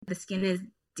The skin is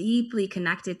deeply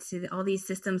connected to all these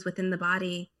systems within the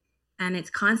body, and it's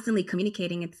constantly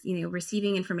communicating. It's,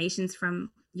 receiving information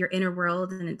from your inner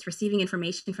world, and it's receiving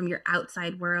information from your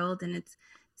outside world, and it's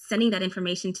sending that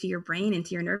information to your brain and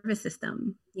to your nervous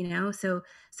system, so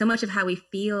much of how we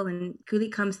feel and truly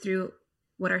comes through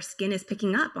what our skin is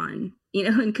picking up on,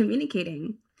 and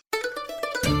communicating.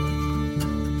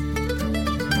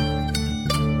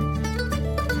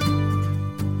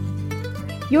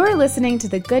 You're listening to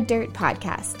the Good Dirt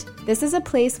Podcast. This is a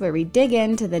place where we dig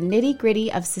into the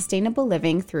nitty-gritty of sustainable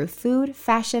living through food,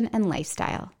 fashion, and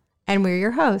lifestyle. And we're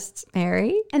your hosts,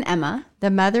 Mary and Emma,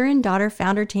 the mother and daughter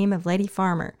founder team of Lady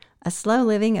Farmer, a slow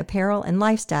living apparel and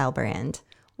lifestyle brand.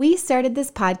 We started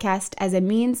this podcast as a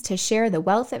means to share the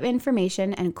wealth of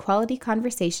information and quality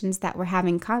conversations that we're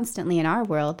having constantly in our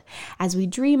world as we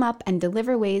dream up and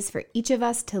deliver ways for each of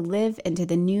us to live into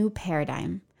the new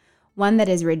paradigm, one that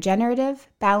is regenerative,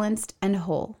 balanced, and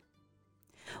whole.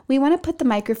 We want to put the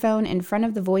microphone in front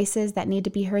of the voices that need to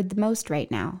be heard the most right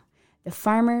now. The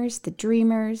farmers, the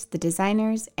dreamers, the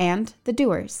designers, and the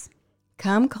doers.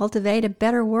 Come cultivate a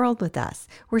better world with us.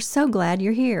 We're so glad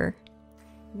you're here.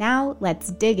 Now let's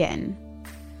dig in.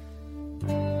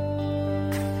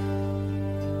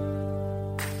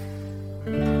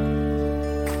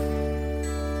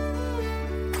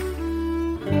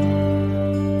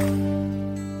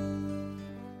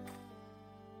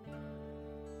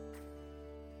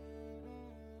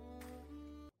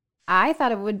 I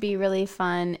thought it would be really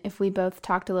fun if we both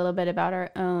talked a little bit about our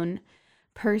own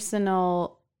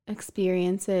personal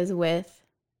experiences with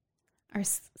our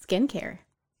skincare.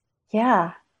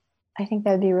 Yeah, I think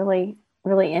that'd be really,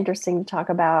 really interesting to talk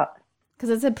about. Because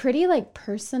it's a pretty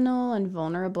personal and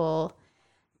vulnerable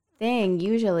thing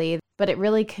usually, but it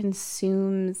really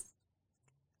consumes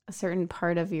a certain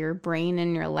part of your brain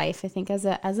and your life, I think, as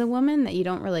a woman that you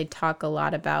don't really talk a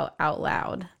lot about out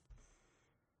loud.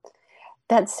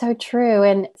 That's so true.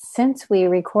 And since we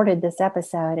recorded this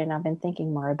episode and I've been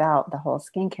thinking more about the whole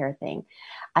skincare thing,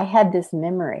 I had this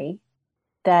memory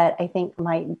that I think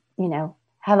might,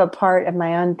 have a part of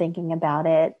my own thinking about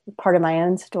it, part of my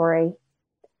own story.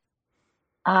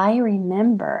 I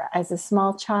remember as a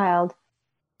small child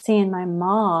seeing my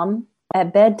mom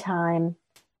at bedtime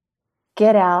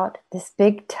get out this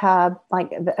big tub,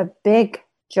 like a big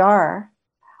jar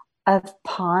of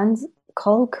Pond's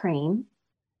cold cream,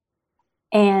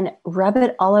 and rub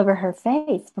it all over her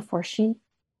face before she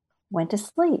went to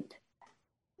sleep.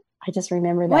 I just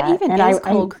remember that. What even is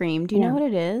cold cream? Do you know what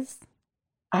it is?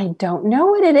 I don't know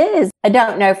what it is. I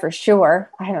don't know for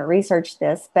sure. I haven't researched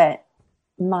this, but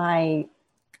my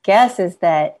guess is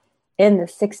that in the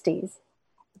 60s,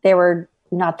 there were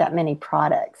not that many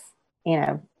products,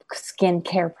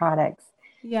 skincare products.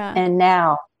 Yeah. And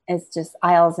now it's just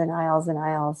aisles and aisles and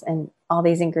aisles and all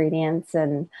these ingredients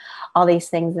and all these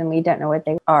things, and we don't know what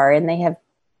they are. And they have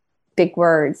big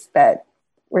words that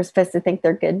we're supposed to think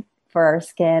they're good for our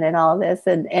skin and all this.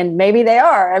 And maybe they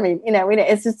are. I mean,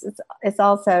 it's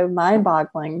also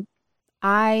mind-boggling.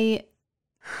 I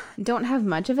don't have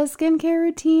much of a skincare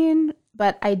routine,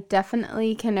 but I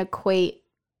definitely can equate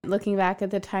looking back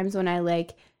at the times when I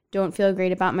don't feel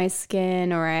great about my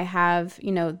skin, or I have,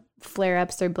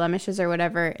 flare-ups or blemishes or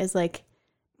whatever, is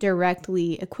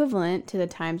directly equivalent to the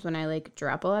times when I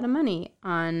drop a lot of money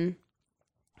on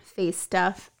face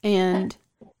stuff. And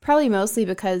probably mostly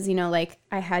because,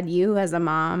 I had you as a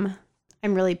mom.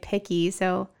 I'm really picky,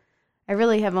 so I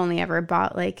really have only ever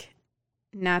bought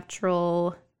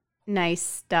natural, nice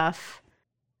stuff.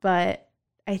 But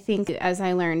I think, as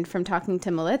I learned from talking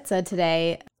to Militza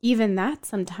today, even that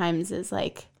sometimes is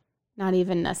not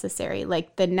even necessary.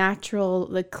 The natural,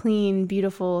 the clean,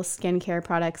 beautiful skincare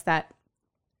products that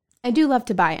I do love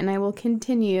to buy, and I will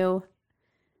continue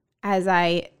as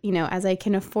I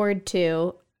can afford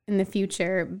to in the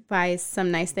future buy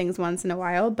some nice things once in a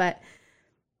while. But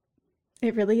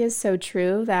it really is so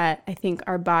true that I think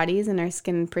our bodies and our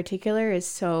skin in particular is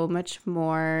so much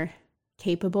more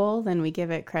capable than we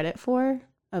give it credit for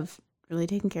of really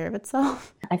taking care of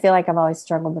itself. I feel like I've always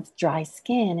struggled with dry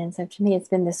skin. And so to me, it's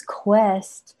been this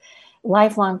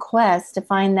lifelong quest to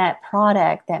find that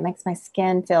product that makes my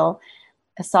skin feel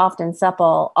soft and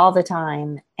supple all the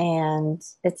time. And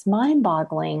it's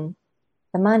mind-boggling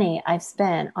the money I've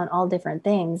spent on all different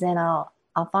things. And I'll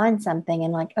find something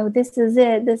and oh, this is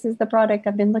it. This is the product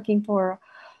I've been looking for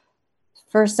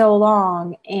so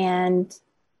long. And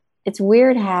it's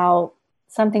weird how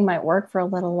something might work for a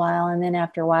little while, and then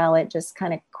after a while, it just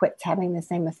kind of quits having the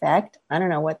same effect. I don't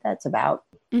know what that's about.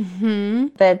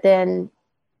 Mm-hmm. But then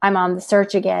I'm on the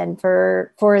search again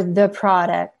for the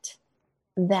product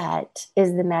that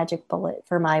is the magic bullet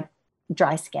for my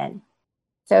dry skin.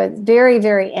 So it's very,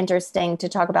 very interesting to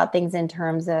talk about things in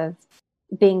terms of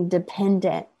being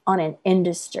dependent on an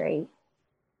industry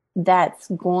that's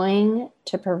going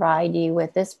to provide you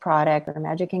with this product or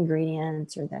magic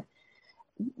ingredients or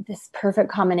this perfect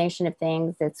combination of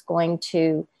things that's going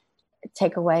to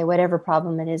take away whatever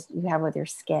problem it is you have with your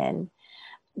skin.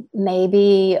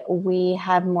 Maybe we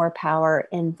have more power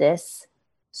in this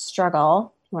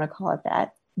struggle, if you want to call it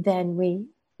that, than we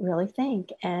really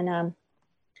think. And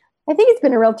I think it's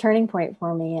been a real turning point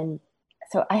for me. And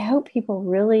so I hope people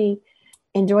really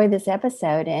enjoy this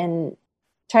episode and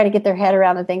try to get their head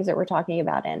around the things that we're talking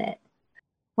about in it.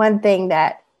 One thing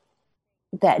that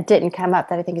didn't come up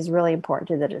that I think is really important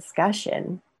to the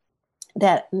discussion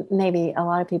that maybe a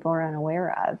lot of people are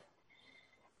unaware of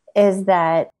is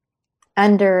that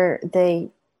under the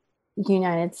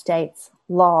United States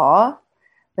law,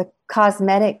 the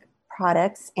cosmetic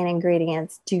products and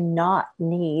ingredients do not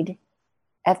need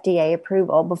FDA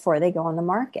approval before they go on the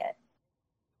market,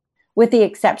 with the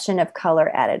exception of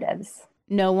color additives.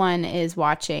 No one is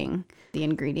watching the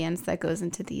ingredients that goes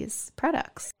into these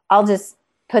products. I'll just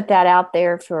put that out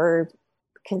there for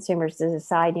consumers to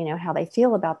decide, how they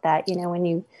feel about that.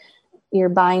 When you're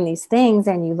buying these things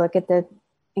and you look at the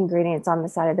ingredients on the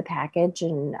side of the package,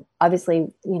 and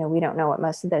obviously, we don't know what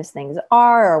most of those things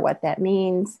are or what that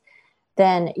means,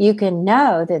 then you can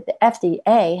know that the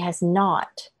FDA has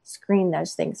not screened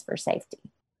those things for safety.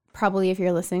 Probably if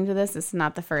you're listening to this, it's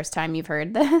not the first time you've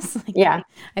heard this. Yeah.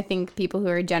 I think people who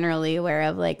are generally aware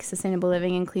of sustainable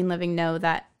living and clean living know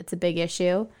that it's a big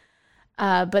issue.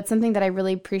 But something that I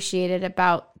really appreciated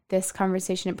about this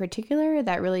conversation in particular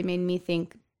that really made me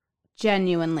think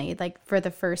genuinely, for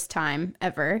the first time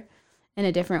ever in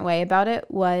a different way about it,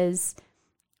 was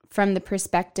from the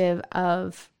perspective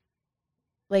of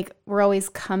we're always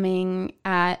coming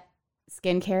at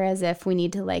skincare as if we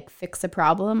need to fix a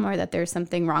problem or that there's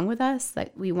something wrong with us,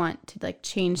 that we want to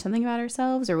change something about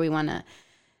ourselves, or we want to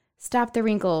stop the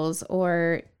wrinkles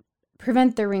or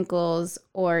prevent the wrinkles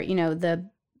or the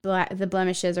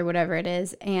blemishes or whatever it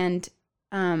is. And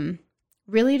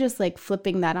really just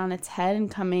flipping that on its head and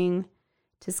coming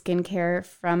to skincare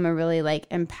from a really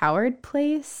empowered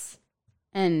place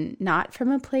and not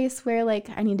from a place where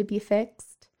I need to be fixed.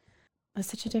 Was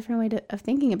such a different way of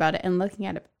thinking about it and looking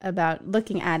at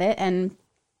it, and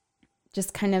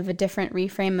just kind of a different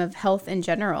reframe of health in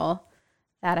general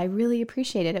that I really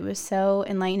appreciated. It was so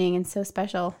enlightening and so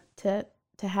special to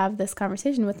have this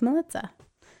conversation with Militza.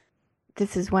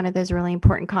 This is one of those really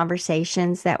important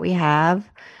conversations that we have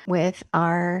with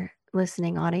our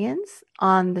listening audience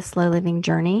on the slow living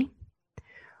journey.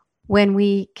 When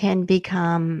we can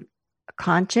become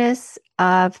conscious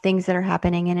of things that are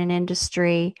happening in an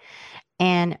industry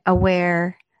and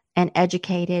aware and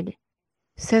educated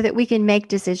so that we can make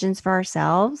decisions for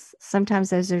ourselves. Sometimes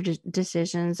those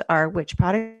decisions are which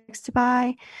products to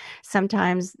buy.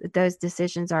 Sometimes those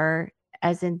decisions are,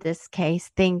 as in this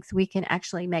case, things we can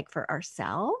actually make for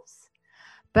ourselves.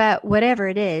 But whatever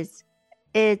it is,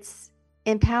 it's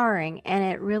empowering, and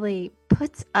it really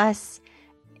puts us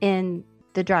in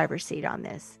the driver's seat on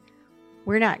this.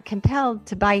 We're not compelled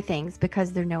to buy things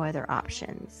because there are no other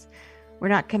options. We're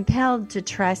not compelled to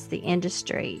trust the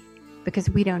industry because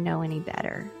we don't know any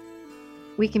better.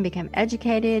 We can become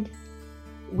educated,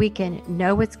 we can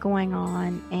know what's going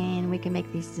on, and we can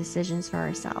make these decisions for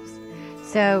ourselves.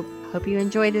 So, hope you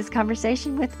enjoyed this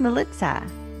conversation with Militza.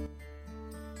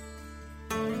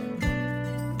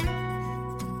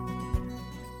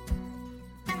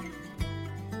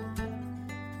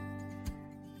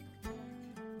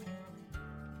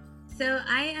 So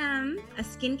I am a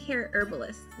skincare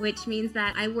herbalist, which means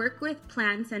that I work with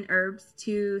plants and herbs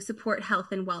to support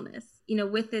health and wellness.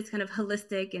 With this kind of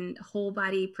holistic and whole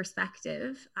body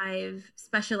perspective, I've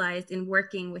specialized in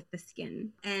working with the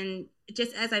skin. And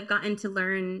just as I've gotten to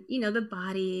learn, the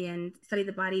body and study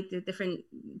the body through different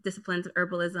disciplines of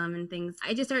herbalism and things,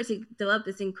 I just started to develop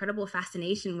this incredible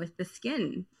fascination with the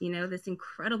skin, this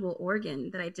incredible organ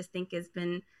that I just think has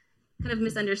been kind of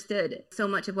misunderstood. So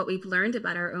much of what we've learned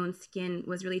about our own skin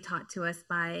was really taught to us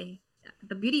by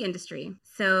the beauty industry.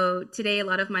 So today, a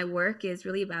lot of my work is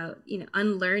really about,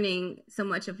 unlearning so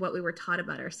much of what we were taught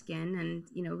about our skin and,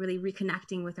 really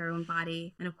reconnecting with our own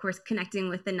body. And of course, connecting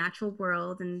with the natural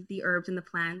world and the herbs and the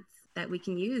plants that we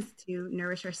can use to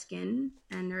nourish our skin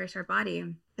and nourish our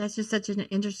body. That's just such an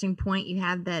interesting point you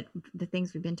have, that the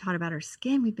things we've been taught about our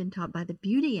skin, we've been taught by the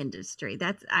beauty industry.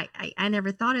 That's I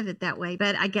never thought of it that way,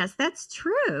 but I guess that's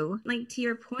true. To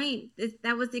your point,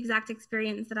 that was the exact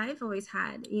experience that I've always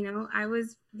had. I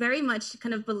was very much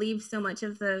kind of believed so much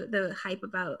of the hype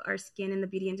about our skin and the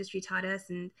beauty industry taught us.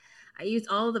 And I used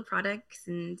all the products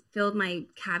and filled my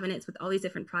cabinets with all these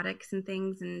different products and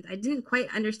things. And I didn't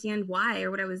quite understand why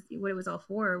or what it was all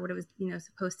for, or what it was,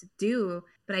 supposed to do.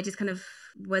 But I just kind of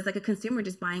was like a consumer,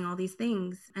 just buying all these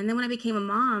things. And then when I became a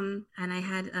mom and I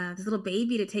had this little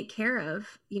baby to take care of,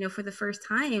 for the first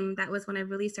time, that was when I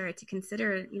really started to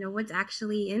consider, what's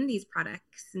actually in these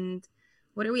products and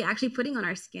what are we actually putting on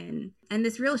our skin? And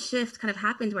this real shift kind of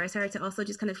happened where I started to also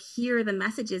just kind of hear the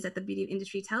messages that the beauty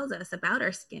industry tells us about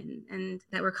our skin, and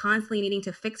that we're constantly needing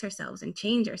to fix ourselves and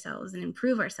change ourselves and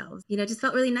improve ourselves. Just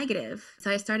felt really negative. So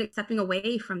I started stepping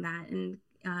away from that and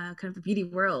kind of the beauty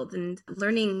world, and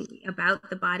learning about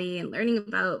the body and learning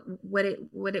about what it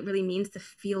really means to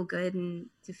feel good and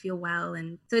to feel well.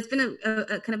 And so it's been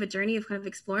a kind of a journey of kind of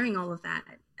exploring all of that.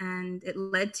 And it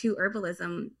led to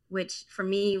herbalism, which for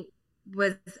me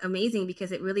was amazing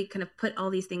because it really kind of put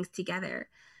all these things together,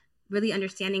 really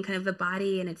understanding kind of the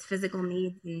body and its physical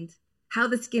needs and how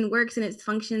the skin works and its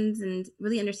functions, and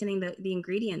really understanding the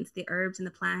ingredients, the herbs and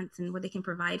the plants and what they can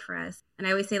provide for us. And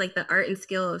I always say, like, the art and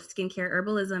skill of skincare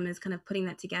herbalism is kind of putting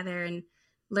that together and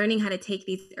learning how to take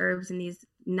these herbs and these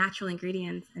natural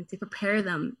ingredients and to prepare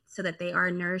them so that they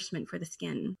are nourishment for the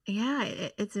skin. Yeah,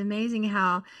 it's amazing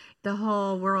how the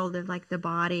whole world of like the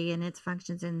body and its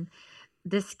functions and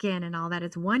the skin and all that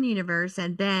is one universe,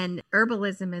 and then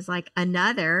herbalism is like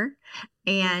another,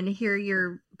 and here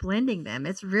you're blending them.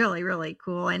 It's really, really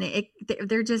cool. And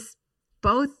they're just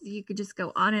both, you could just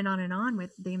go on and on and on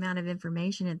with the amount of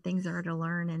information and things there are to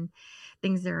learn and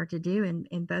things there are to do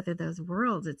in both of those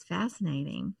worlds. It's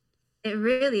fascinating. It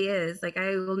really is. Like,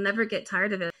 I will never get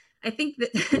tired of it. I think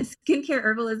that skincare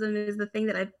herbalism is the thing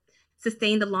that I've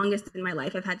sustained the longest in my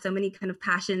life. I've had so many kind of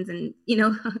passions and,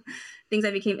 things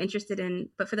I became interested in.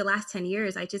 But for the last 10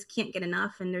 years, I just can't get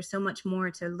enough. And there's so much more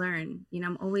to learn.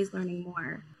 I'm always learning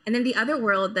more. And then the other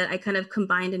world that I kind of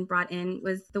combined and brought in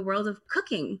was the world of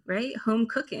cooking, right? Home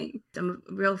cooking. I'm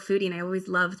a real foodie, and I always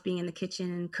loved being in the kitchen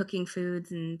and cooking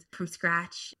foods and from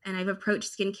scratch. And I've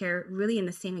approached skincare really in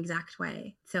the same exact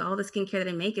way. So all the skincare that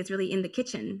I make is really in the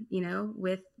kitchen,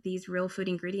 with these real food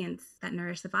ingredients that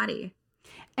nourish the body.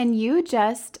 And you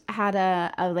just had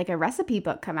a recipe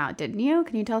book come out, didn't you?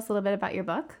 Can you tell us a little bit about your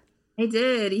book? I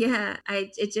did, yeah.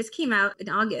 It just came out in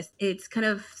August. It's kind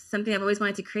of something I've always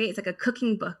wanted to create. It's like a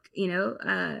cooking book,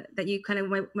 that you kind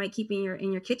of might keep in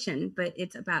your kitchen, but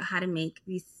it's about how to make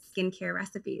these skincare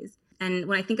recipes. And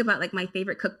when I think about like my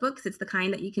favorite cookbooks, it's the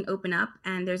kind that you can open up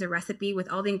and there's a recipe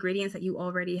with all the ingredients that you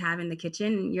already have in the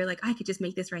kitchen. And you're like, I could just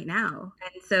make this right now.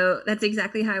 And so that's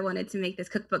exactly how I wanted to make this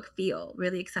cookbook feel: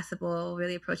 really accessible,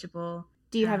 really approachable.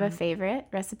 Do you have a favorite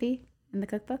recipe in the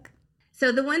cookbook?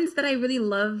 So the ones that I really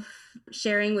love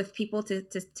sharing with people to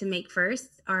make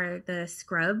first are the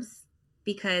scrubs,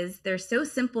 because they're so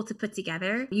simple to put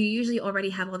together. You usually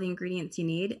already have all the ingredients you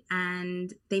need,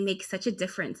 and they make such a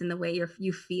difference in the way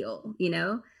you feel,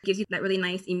 It gives you that really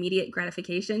nice immediate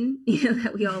gratification,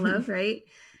 that we all love, right?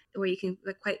 Where you can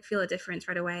quite feel a difference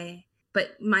right away.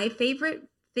 But my favorite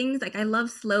things, like I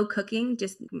love slow cooking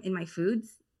just in my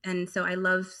foods. And so I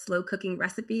love slow cooking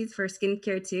recipes for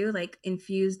skincare too, like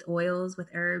infused oils with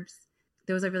herbs.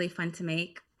 Those are really fun to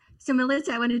make. So, Militza,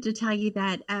 I wanted to tell you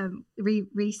that we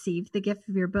received the gift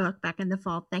of your book back in the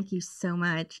fall. Thank you so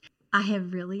much. I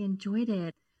have really enjoyed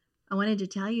it. I wanted to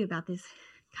tell you about this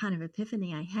kind of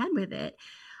epiphany I had with it.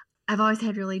 I've always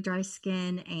had really dry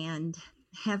skin and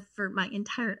have for my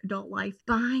entire adult life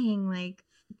buying like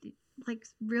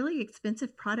really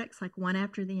expensive products, like one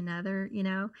after the other,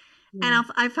 Yeah. And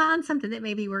I found something that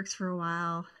maybe works for a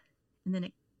while, and then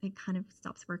it kind of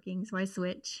stops working. So I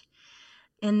switch.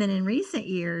 And then in recent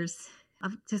years,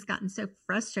 I've just gotten so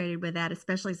frustrated with that,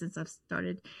 especially since I've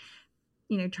started,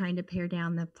 trying to pare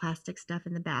down the plastic stuff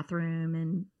in the bathroom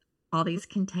and all these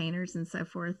containers and so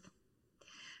forth.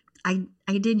 I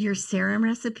did your serum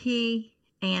recipe,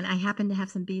 and I happened to have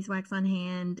some beeswax on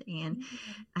hand, and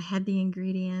I had the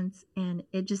ingredients, and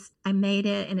I made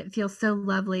it, and it feels so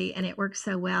lovely, and it works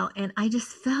so well. And I just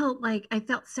felt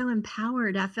so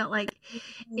empowered. I felt like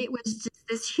it was just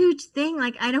this huge thing.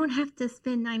 Like, I don't have to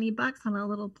spend $90 on a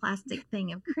little plastic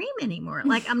thing of cream anymore.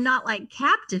 Like, I'm not like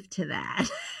captive to that.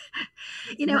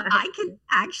 I can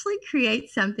actually create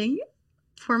something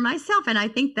for myself. And I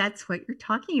think that's what you're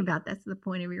talking about. That's the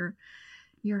point of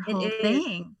your whole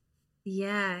thing.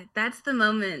 Yeah, that's the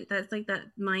moment. That's like that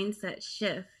mindset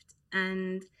shift.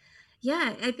 And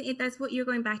yeah, I think that's what you're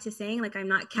going back to saying, like, I'm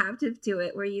not captive to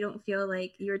it, where you don't feel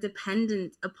like you're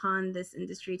dependent upon this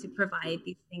industry to provide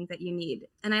these things that you need.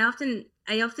 And I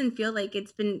often feel like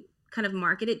it's been kind of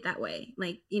marketed that way.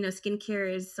 Like,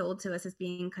 skincare is sold to us as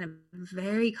being kind of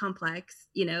very complex,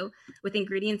 with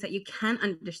ingredients that you can't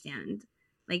understand.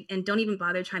 Like, and don't even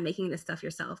bother trying making this stuff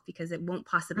yourself because it won't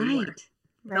possibly work.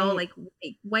 It's all like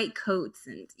white coats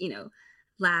and,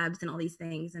 labs and all these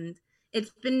things. And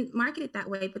it's been marketed that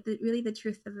way. But really the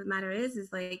truth of the matter is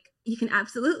like, you can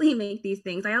absolutely make these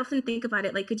things. I often think about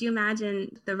it. Like, could you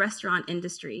imagine the restaurant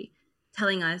industry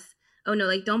telling us, oh no,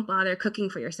 like, don't bother cooking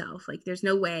for yourself. Like, there's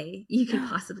no way you can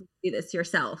possibly do this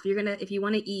yourself. If you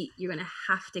want to eat, you're going to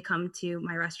have to come to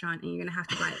my restaurant and you're going to have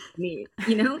to buy it from me.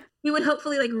 We would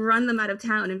hopefully like run them out of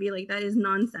town and be like, that is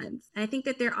nonsense. And I think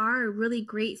that there are really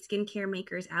great skincare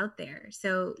makers out there.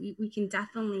 So we can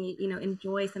definitely,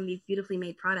 enjoy some of these beautifully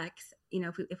made products,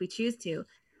 if we choose to.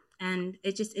 And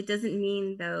it doesn't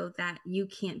mean though that you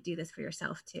can't do this for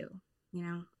yourself too.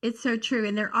 It's so true.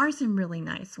 And there are some really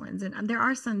nice ones. And there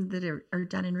are some that are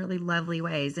done in really lovely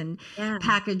ways and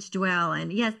packaged well.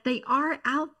 And yes, they are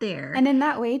out there. And in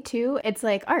that way too, it's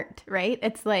like art, right?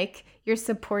 It's like you're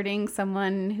supporting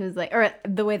someone who's like, or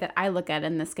the way that I look at it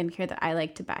in the skincare that I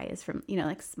like to buy is from,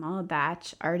 like small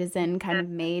batch artisan kind of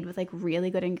made with like really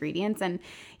good ingredients. And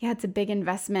yeah, it's a big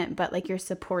investment, but like you're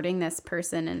supporting this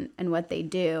person and what they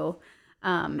do.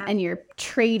 And you're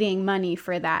trading money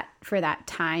for that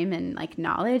time and like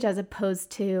knowledge, as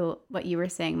opposed to what you were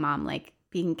saying, Mom, like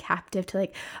being captive to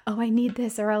like, oh, I need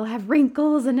this or I'll have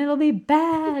wrinkles and it'll be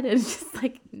bad. It's just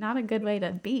like not a good way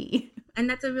to be. And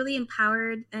that's a really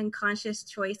empowered and conscious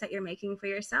choice that you're making for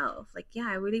yourself. Like, yeah,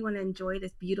 I really want to enjoy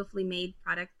this beautifully made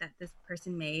product that this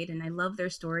person made. And I love their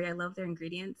story. I love their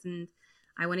ingredients. And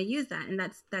I want to use that. And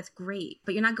that's great.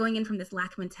 But you're not going in from this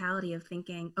lack mentality of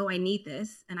thinking, oh, I need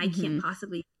this and I can't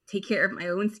possibly take care of my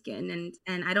own skin.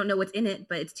 And I don't know what's in it,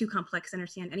 but it's too complex to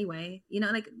understand anyway.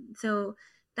 So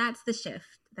that's the shift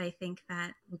that I think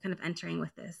that we're kind of entering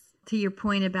with this. To your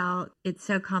point about it's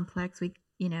so complex, we,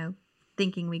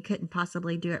 thinking we couldn't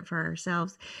possibly do it for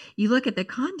ourselves. You look at the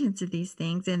contents of these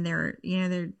things and they're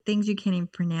things you can't even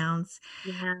pronounce.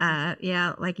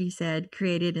 Like you said,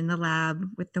 created in the lab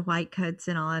with the white coats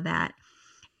and all of that.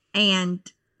 And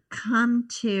come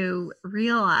to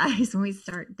realize when we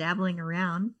start dabbling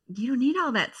around, you don't need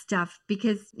all that stuff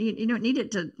because you don't need it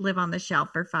to live on the shelf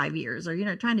for 5 years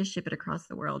or, trying to ship it across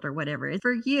the world or whatever. It's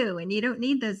for you. And you don't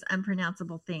need those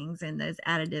unpronounceable things and those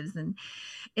additives. And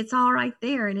it's all right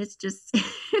there. And it's just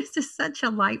such a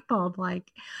light bulb. Like,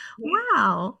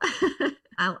 wow.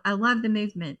 I love the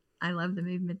movement. I love the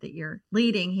movement that you're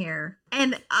leading here.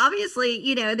 And obviously,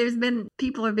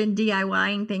 people have been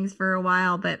DIYing things for a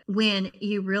while, but when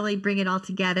you really bring it all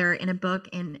together in a book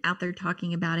and out there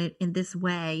talking about it in this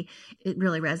way, it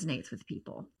really resonates with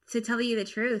people. To tell you the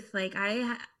truth, like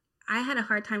I had a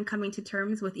hard time coming to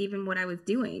terms with even what I was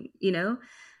doing,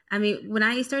 I mean, when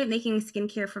I started making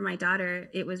skincare for my daughter,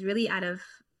 it was really out of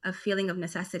a feeling of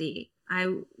necessity. I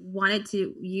wanted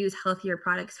to use healthier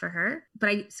products for her, but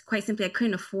I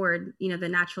couldn't afford, the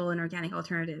natural and organic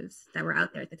alternatives that were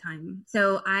out there at the time.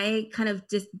 So I kind of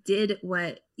just did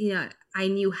what, I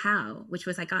knew how, which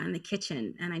was I got in the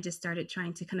kitchen and I just started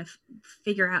trying to kind of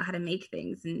figure out how to make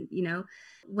things. And,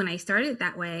 when I started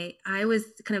that way, I was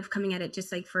kind of coming at it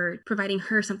just like for providing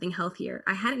her something healthier.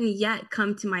 I hadn't yet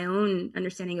come to my own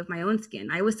understanding of my own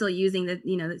skin. I was still using the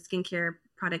skincare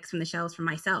products from the shelves for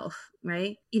myself,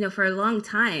 right? For a long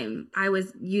time, I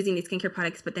was using these skincare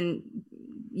products, but then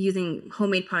using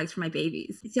homemade products for my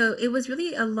babies. So it was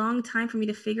really a long time for me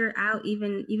to figure out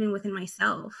even within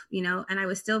myself, and I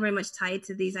was still very much tied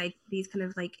to these kind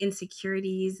of like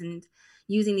insecurities and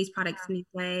using these products in these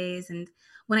ways. And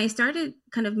when I started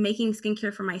kind of making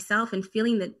skincare for myself and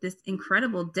feeling that this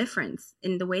incredible difference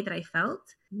in the way that I felt,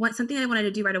 something I wanted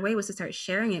to do right away was to start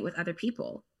sharing it with other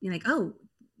people. Like, oh,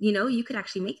 you could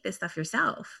actually make this stuff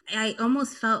yourself. I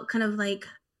almost felt kind of like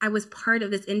I was part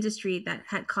of this industry that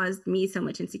had caused me so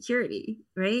much insecurity,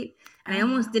 right? And I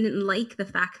almost didn't like the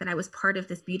fact that I was part of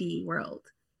this beauty world.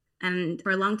 And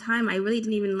for a long time, I really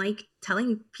didn't even like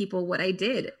telling people what I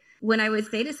did. When I would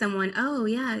say to someone, oh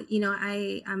yeah,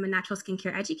 I'm a natural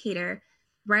skincare educator,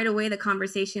 right away the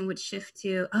conversation would shift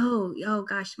to, oh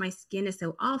gosh, my skin is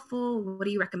so awful. What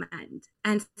do you recommend?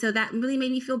 And so that really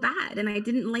made me feel bad. And I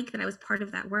didn't like that I was part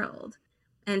of that world.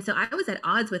 And so I was at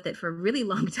odds with it for a really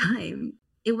long time.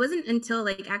 It wasn't until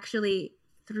like actually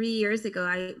 3 years ago,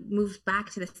 I moved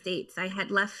back to the States. I had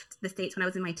left the States when I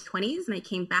was in my 20s and I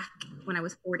came back when I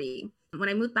was 40. When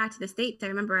I moved back to the States, I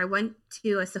remember I went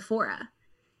to a Sephora.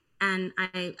 And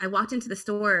I walked into the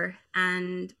store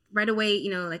and right away,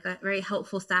 like a very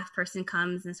helpful staff person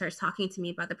comes and starts talking to me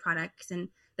about the products. And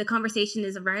the conversation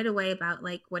is right away about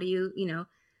like, what are you,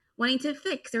 wanting to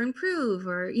fix or improve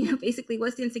or, basically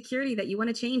what's the insecurity that you want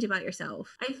to change about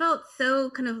yourself? I felt so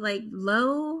kind of like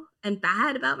low and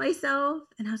bad about myself.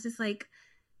 And I was just like,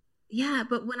 Yeah,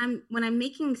 but when I'm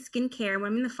making skincare,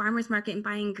 when I'm in the farmer's market and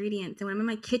buying ingredients, and when I'm in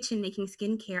my kitchen making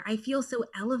skincare, I feel so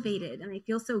elevated and I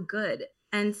feel so good.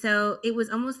 And so it was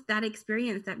almost that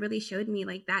experience that really showed me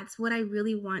like that's what I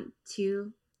really want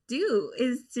to do,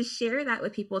 is to share that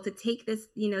with people, to take this,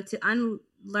 to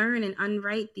unlearn and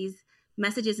unwrite these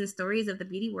messages and stories of the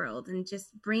beauty world and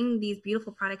just bring these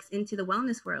beautiful products into the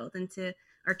wellness world, into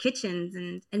our kitchens,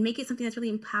 and make it something that's really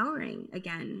empowering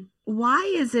again.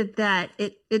 Why is it that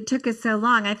it took us so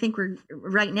long? I think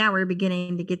we're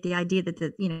beginning to get the idea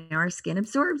that our skin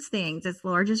absorbs things. It's the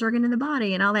largest organ in the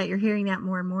body and all that. You're hearing that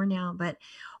more and more now. But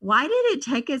why did it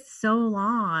take us so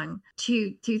long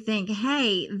to think,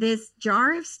 hey, this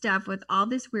jar of stuff with all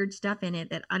this weird stuff in it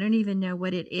that I don't even know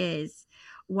what it is,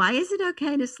 why is it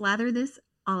okay to slather this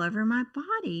all over my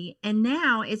body? And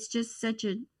now it's just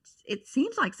it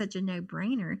seems like such a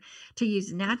no-brainer to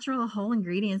use natural whole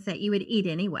ingredients that you would eat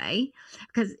anyway,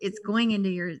 because it's going into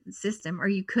your system, or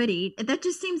you could eat. That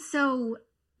just seems so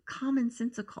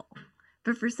commonsensical.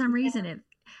 But for some reason,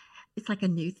 it's like a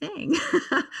new thing.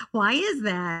 Why is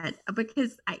that?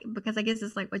 Because I guess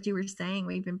it's like what you were saying.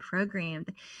 We've been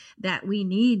programmed that we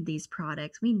need these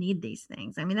products. We need these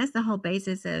things. I mean, that's the whole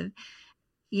basis of,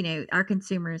 our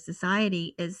consumer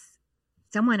society is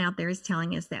someone out there is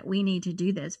telling us that we need to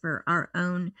do this for our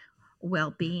own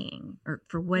well-being or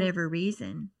for whatever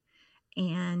reason.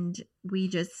 And we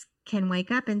just can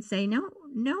wake up and say, no,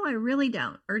 I really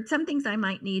don't. Or some things I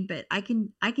might need, but I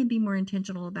can be more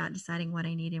intentional about deciding what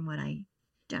I need and what I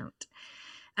don't.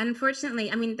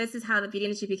 Unfortunately, I mean, this is how the beauty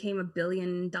industry became a $1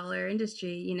 billion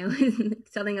industry,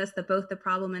 telling us both the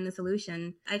problem and the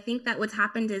solution. I think that what's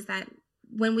happened is that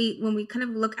when we kind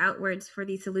of look outwards for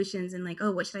these solutions and like,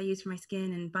 oh, what should I use for my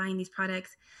skin, and buying these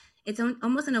products, it's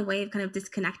almost in a way of kind of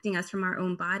disconnecting us from our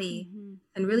own body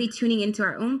and really tuning into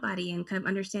our own body and kind of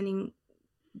understanding,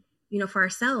 for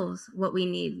ourselves what we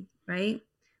need, right?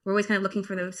 We're always kind of looking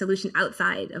for the solution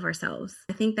outside of ourselves.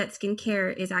 I think that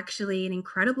skincare is actually an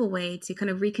incredible way to kind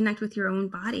of reconnect with your own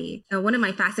body. One of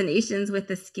my fascinations with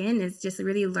the skin is just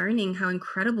really learning how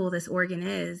incredible this organ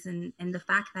is, and the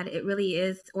fact that it really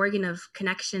is an organ of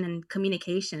connection and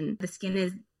communication. The skin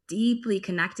is deeply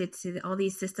connected to all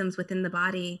these systems within the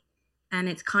body, and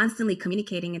it's constantly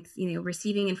communicating. It's,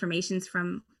 receiving informations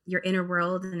from your inner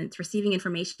world, and it's receiving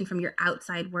information from your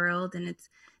outside world, and it's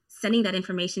sending that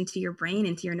information to your brain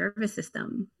and to your nervous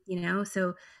system,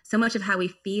 so much of how we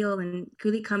feel and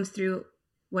really comes through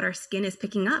what our skin is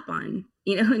picking up on,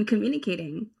 and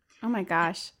communicating. Oh my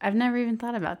gosh. I've never even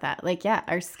thought about that. Like, yeah,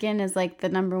 our skin is like the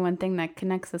number one thing that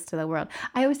connects us to the world.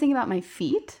 I always think about my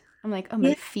feet. I'm like, oh,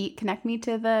 my feet connect me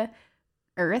to the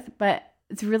earth, but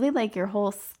it's really like your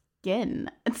whole skin.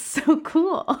 It's so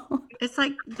cool. It's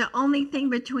like the only thing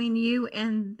between you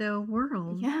and the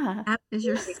world. Yeah. Is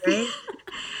your skin.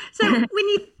 So when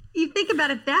you think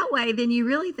about it that way, then you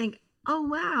really think, oh,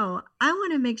 wow, I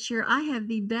want to make sure I have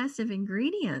the best of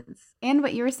ingredients. And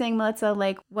what you were saying, Militza,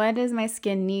 like, what does my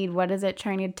skin need? What is it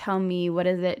trying to tell me? What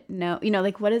does it know?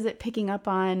 Like, what is it picking up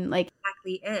on? Like,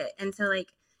 exactly it. And so, like,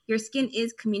 your skin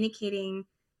is communicating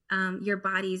your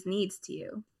body's needs to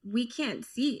you. We can't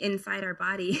see inside our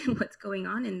body what's going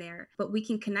on in there, but we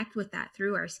can connect with that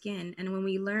through our skin. And when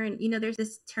we learn, there's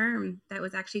this term that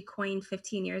was actually coined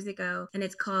 15 years ago, and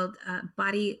it's called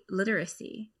body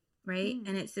literacy, right?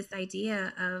 And it's this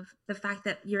idea of the fact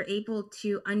that you're able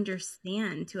to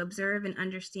observe and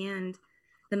understand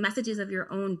the messages of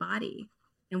your own body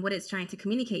and what it's trying to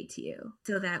communicate to you,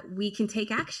 so that we can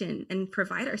take action and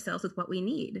provide ourselves with what we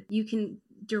need. You can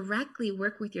directly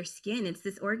work with your skin. It's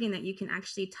this organ that you can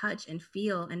actually touch and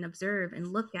feel and observe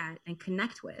and look at and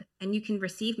connect with. And you can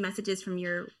receive messages from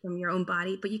your own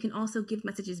body, but you can also give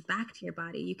messages back to your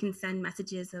body. You can send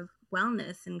messages of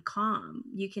wellness and calm.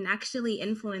 You can actually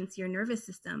influence your nervous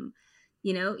system.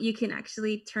 You can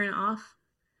actually turn off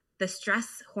the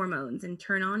stress hormones and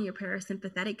turn on your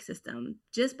parasympathetic system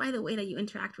just by the way that you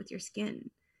interact with your skin.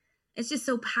 It's just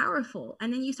so powerful.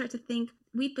 And then you start to think,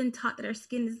 we've been taught that our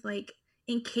skin is like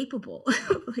incapable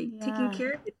of taking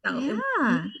care of itself. Yeah.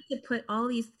 And we need to put all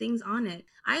these things on it.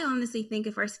 I honestly think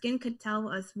if our skin could tell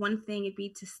us one thing, it'd be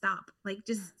to stop. Like,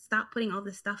 just stop putting all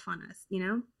this stuff on us,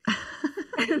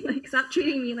 like, stop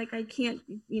treating me like I can't,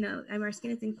 our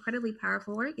skin is an incredibly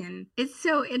powerful organ. It's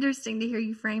so interesting to hear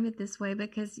you frame it this way,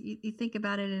 because you think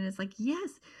about it and it's like,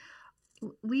 yes,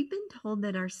 we've been told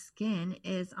that our skin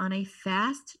is on a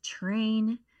fast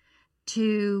train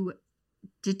to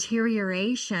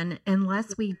deterioration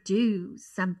unless we do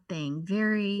something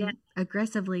very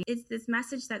aggressively. It's this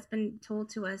message that's been told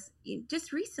to us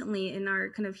just recently in our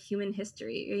kind of human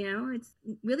history. It's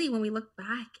really, when we look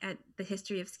back at the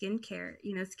history of skincare,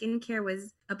 skincare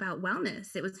was about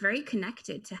wellness. It was very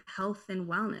connected to health and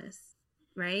wellness,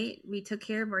 right? We took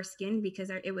care of our skin because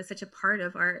it was such a part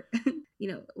of our,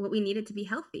 what we needed to be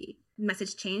healthy. The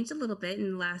message changed a little bit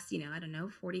in the last,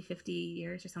 40, 50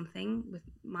 years or something with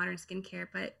modern skincare.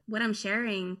 But what I'm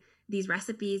sharing, these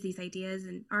recipes, these ideas,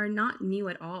 and are not new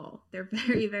at all. They're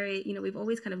very, very, we've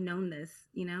always kind of known this,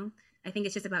 I think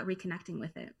it's just about reconnecting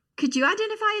with it. Could you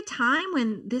identify a time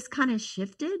when this kind of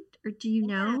shifted, or do you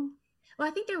know? Well,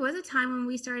 I think there was a time when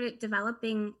we started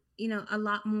developing a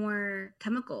lot more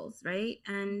chemicals, right?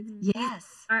 And yes,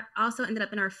 also ended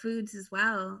up in our foods as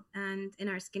well, and in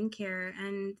our skincare.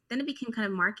 And then it became kind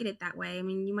of marketed that way. I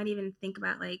mean, you might even think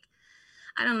about, like,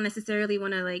 I don't necessarily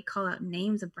want to like call out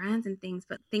names of brands and things,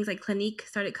 but things like Clinique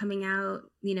started coming out,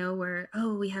 where,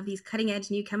 we have these cutting edge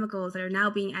new chemicals that are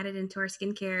now being added into our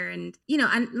skincare. And,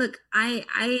 look,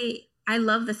 I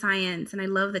love the science, and I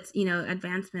love that,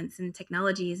 advancements and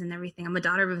technologies and everything. I'm a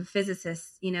daughter of a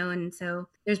physicist, and so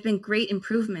there's been great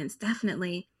improvements,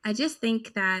 definitely. I just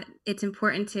think that it's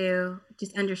important to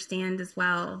just understand as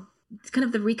well, it's kind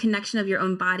of the reconnection of your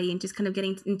own body and just kind of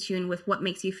getting in tune with what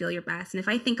makes you feel your best. And if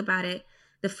I think about it,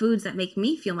 the foods that make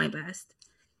me feel my best,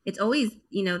 it's always,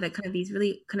 that kind of these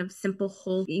really kind of simple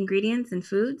whole ingredients and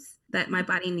foods that my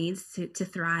body needs to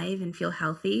thrive and feel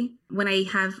healthy. When I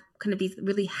have kind of these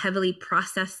really heavily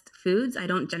processed foods, I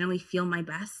don't generally feel my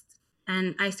best.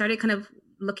 And I started kind of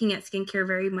looking at skincare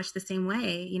very much the same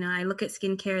way. I look at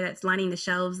skincare that's lining the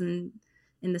shelves and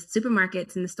in the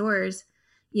supermarkets and the stores.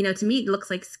 To me, it looks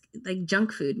like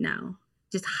junk food now,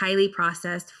 just highly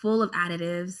processed, full of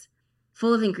additives,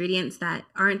 full of ingredients that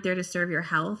aren't there to serve your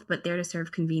health, but there to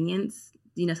serve convenience,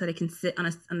 so they can sit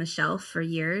on the shelf for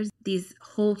years. These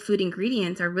whole food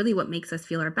ingredients are really what makes us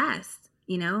feel our best,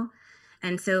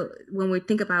 And so when we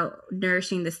think about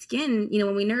nourishing the skin,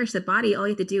 when we nourish the body, all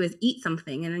you have to do is eat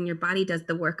something, and then your body does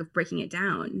the work of breaking it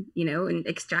down, and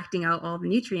extracting out all the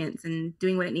nutrients and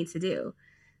doing what it needs to do.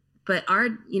 But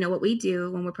what we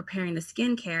do when we're preparing the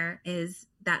skincare is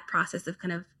that process of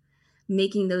kind of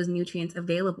making those nutrients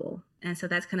available. And so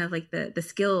that's kind of like the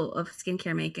skill of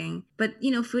skincare making. But,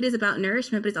 food is about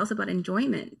nourishment, but it's also about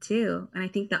enjoyment too. And I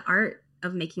think the art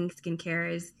of making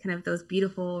skincare is kind of those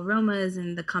beautiful aromas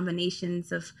and the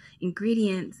combinations of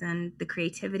ingredients and the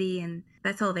creativity. And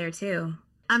that's all there too.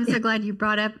 I'm so glad you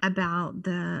brought up about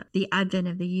the advent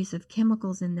of the use of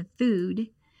chemicals in the food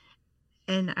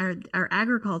and our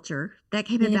agriculture that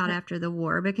came about after the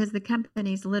war, because the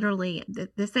companies literally,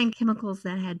 the same chemicals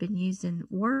that had been used in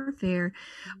warfare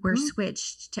were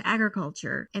switched to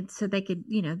agriculture. And so they could,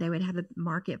 they would have a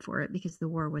market for it because the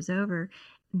war was over.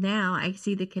 Now I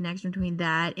see the connection between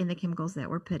that and the chemicals that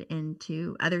were put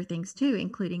into other things too,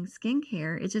 including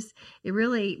skincare. It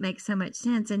really makes so much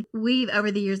sense. And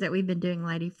over the years that we've been doing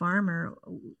Lady Farmer,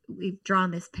 we've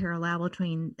drawn this parallel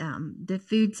between the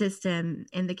food system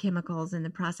and the chemicals and the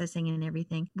processing and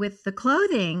everything with the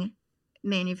clothing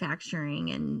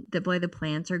manufacturing and the way the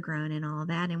plants are grown and all of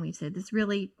that. And we've said this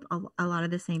really a lot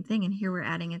of the same thing. And here we're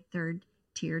adding a third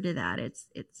tier to that. It's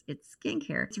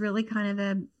skincare. It's really kind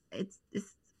of it's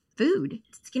food.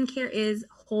 Skincare is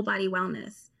whole body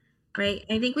wellness, right?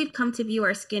 I think we've come to view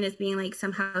our skin as being like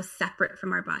somehow separate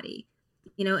from our body,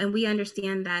 and we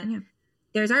understand that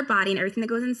there's our body and everything that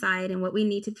goes inside and what we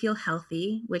need to feel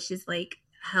healthy, which is like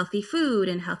healthy food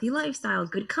and healthy lifestyle,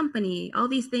 good company, all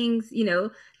these things,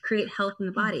 create health in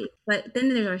the body. But then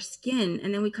there's our skin.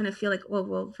 And then we kind of feel like,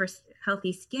 well, for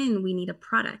healthy skin, we need a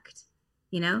product,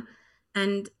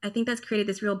 And I think that's created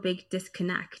this real big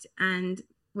disconnect. And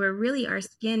where really our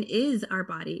skin is our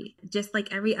body, just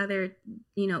like every other,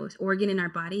 organ in our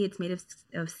body. It's made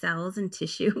of cells and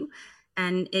tissue,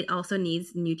 and it also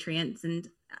needs nutrients and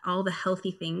all the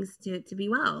healthy things to be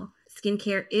well.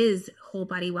 Skincare is whole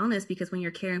body wellness, because when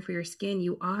you're caring for your skin,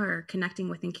 you are connecting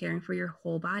with and caring for your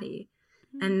whole body.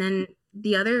 Mm-hmm. And then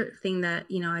the other thing that,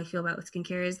 I feel about with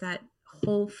skincare is that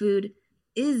whole food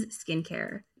is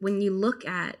skincare. When you look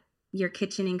at your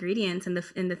kitchen ingredients and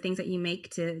the things that you make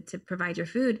to provide your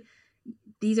food,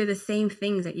 these are the same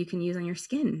things that you can use on your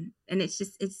skin. And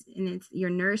you're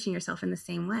nourishing yourself in the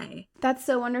same way. That's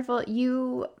so wonderful.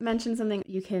 You mentioned something,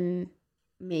 you can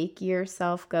make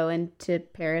yourself go into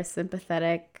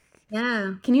parasympathetic.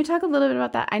 Yeah. Can you talk a little bit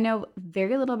about that? I know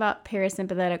very little about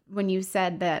parasympathetic. When you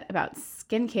said that about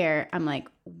skincare, I'm like,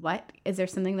 what? Is there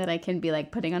something that I can be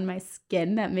like putting on my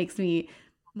skin that makes me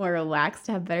more relaxed,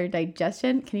 to have better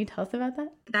digestion. Can you tell us about that?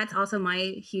 That's also my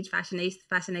huge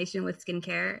fascination with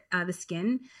skincare. The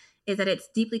skin is that it's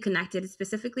deeply connected.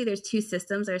 Specifically, there's two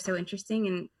systems that are so interesting.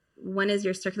 And one is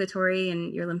your circulatory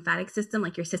and your lymphatic system,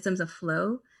 like your systems of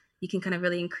flow. You can kind of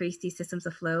really increase these systems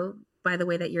of flow by the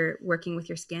way that you're working with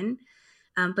your skin.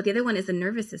 But the other one is the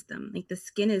nervous system. Like the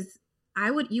skin is,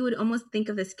 you would almost think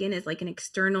of the skin as like an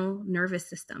external nervous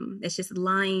system. It's just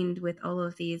lined with all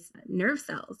of these nerve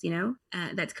cells,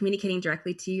 that's communicating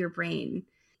directly to your brain.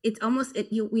 It's almost,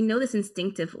 we know this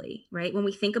instinctively, right? When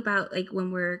we think about like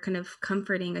when we're kind of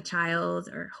comforting a child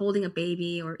or holding a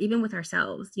baby, or even with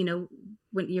ourselves,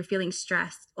 when you're feeling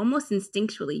stressed, almost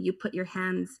instinctually, you put your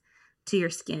hands to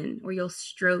your skin, or you'll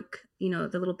stroke, the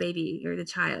little baby or the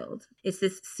child. It's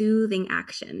this soothing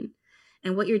action.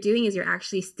 And what you're doing is you're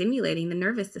actually stimulating the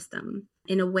nervous system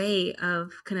in a way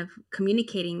of kind of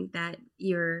communicating that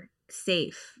you're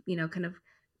safe, kind of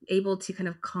able to kind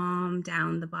of calm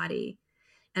down the body.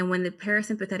 And when the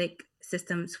parasympathetic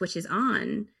system switches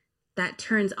on, that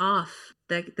turns off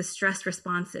the stress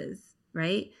responses,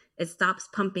 right? It stops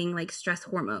pumping like stress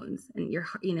hormones. And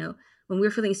when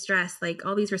we're feeling stressed, like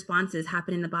all these responses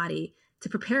happen in the body to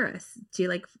prepare us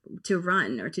to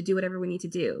run or to do whatever we need to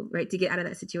do, right? To get out of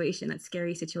that situation, that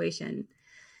scary situation.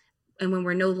 And when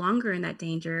we're no longer in that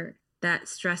danger, that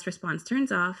stress response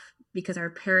turns off because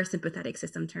our parasympathetic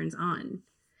system turns on.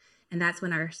 And that's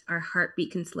when our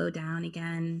heartbeat can slow down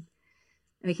again.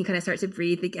 And we can kind of start to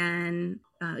breathe again.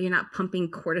 You're not pumping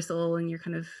cortisol, and you're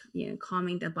kind of,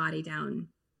 calming the body down.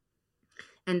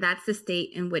 And that's the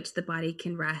state in which the body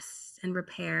can rest and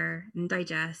repair and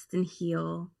digest and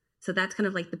heal. So that's kind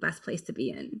of like the best place to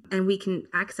be in. And we can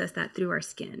access that through our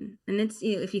skin. And it's,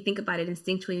 if you think about it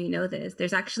instinctually, we know this.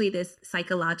 There's actually this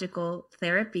psychological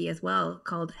therapy as well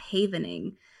called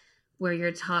havening, where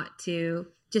you're taught to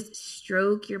just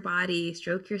stroke your body,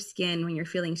 stroke your skin when you're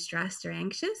feeling stressed or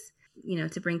anxious,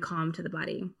 to bring calm to the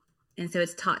body. And so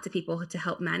it's taught to people to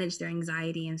help manage their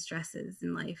anxiety and stresses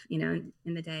in life, in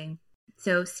the day.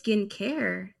 So skin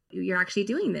care, you're actually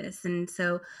doing this. And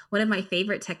so one of my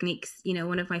favorite techniques,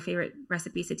 one of my favorite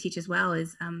recipes to teach as well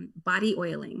is body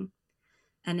oiling.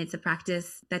 And it's a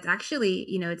practice that's actually,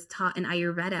 it's taught in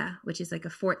Ayurveda, which is like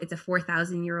it's a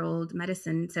 4,000-year-old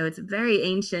medicine. So it's very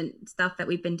ancient stuff that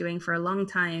we've been doing for a long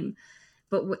time.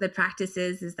 But what the practice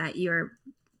is that you're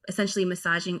essentially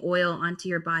massaging oil onto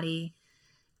your body,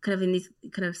 kind of in these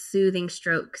kind of soothing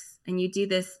strokes. And you do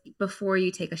this before you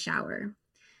take a shower.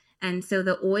 And so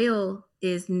the oil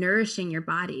is nourishing your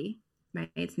body,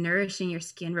 right? It's nourishing your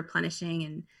skin, replenishing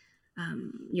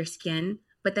and your skin.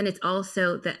 But then it's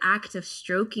also the act of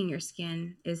stroking your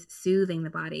skin is soothing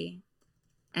the body.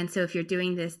 And so if you're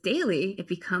doing this daily, it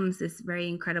becomes this very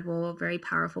incredible, very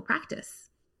powerful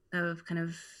practice of kind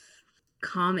of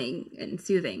calming and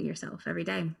soothing yourself every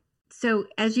day. So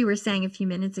as you were saying a few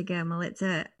minutes ago,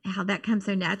 Militza, how that comes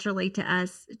so naturally to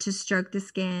us to stroke the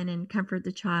skin and comfort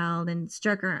the child and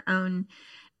stroke our own,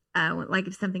 like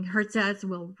if something hurts us,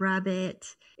 we'll rub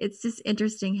it. It's just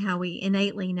interesting how we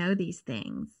innately know these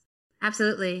things.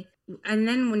 Absolutely. And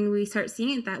then when we start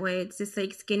seeing it that way, it's just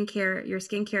like your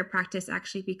skincare practice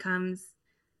actually becomes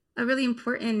a really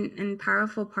important and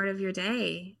powerful part of your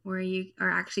day, where you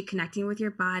are actually connecting with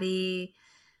your body,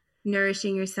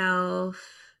 nourishing yourself,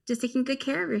 just taking good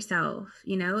care of yourself,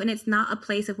 and it's not a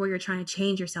place of where you're trying to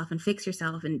change yourself and fix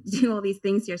yourself and do all these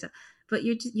things to yourself, but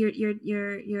you're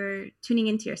tuning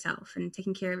into yourself and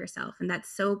taking care of yourself. And that's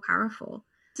so powerful.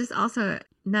 This is also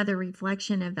another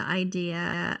reflection of the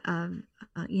idea of,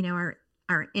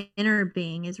 our inner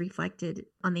being is reflected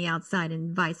on the outside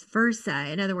and vice versa.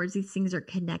 In other words, these things are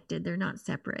connected. They're not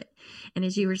separate. And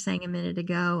as you were saying a minute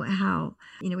ago, how,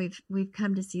 we've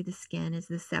come to see the skin as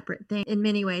this separate thing. In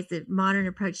many ways, the modern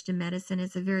approach to medicine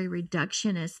is a very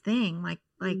reductionist thing. Like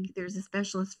there's a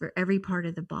specialist for every part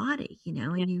of the body,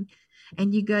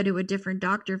 and you go to a different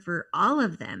doctor for all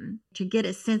of them to get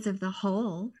a sense of the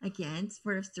whole again,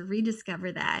 for us to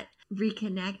rediscover that,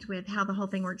 reconnect with how the whole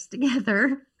thing works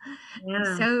together.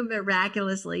 Yeah. So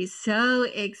miraculously, so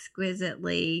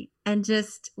exquisitely, and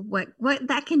just what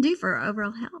that can do for our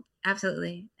overall health.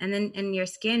 Absolutely. And your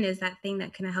skin is that thing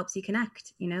that kind of helps you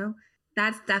connect,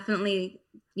 that's definitely,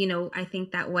 I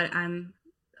think that what I'm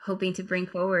hoping to bring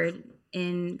forward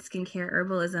in skincare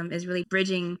herbalism is really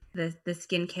bridging the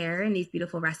skincare and these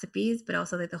beautiful recipes, but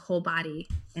also the whole body,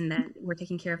 and that we're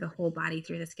taking care of the whole body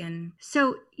through the skin.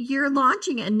 So you're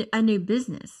launching a new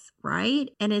business, right?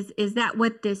 And is that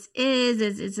what this is?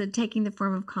 Is it taking the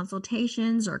form of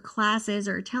consultations or classes,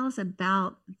 or tell us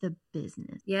about the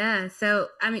business? Yeah. So,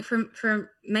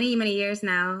 for many, many years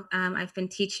now, I've been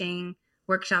teaching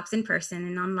workshops in person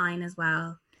and online as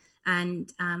well. And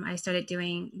I started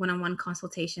doing one-on-one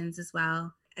consultations as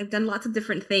well. I've done lots of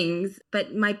different things,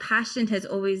 but my passion has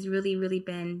always really, really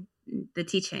been the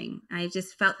teaching. I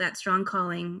just felt that strong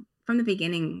calling from the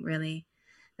beginning, really,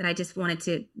 that I just wanted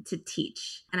to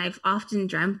teach. And I've often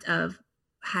dreamt of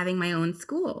having my own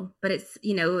school, but it's,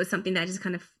 it was something that I just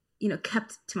kind of,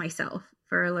 kept to myself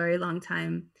for a very long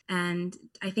time. And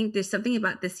I think there's something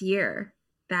about this year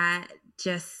that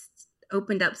just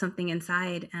opened up something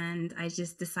inside, and I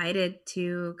just decided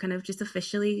to kind of just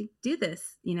officially do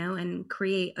this, and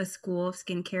create a school of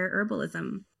skincare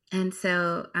herbalism. And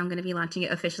so I'm going to be launching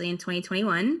it officially in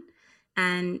 2021,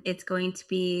 and it's going to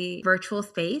be virtual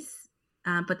space.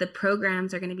 But the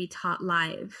programs are going to be taught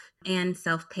live and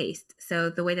self-paced. So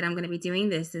the way that I'm going to be doing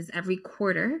this is every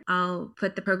quarter, I'll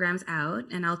put the programs out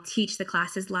and I'll teach the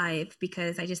classes live,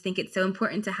 because I just think it's so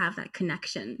important to have that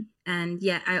connection. And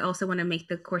yet I also want to make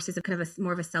the courses kind of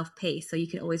more of a self-paced, so you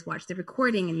can always watch the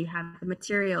recording and you have the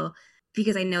material,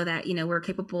 because I know that, we're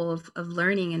capable of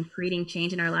learning and creating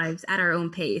change in our lives at our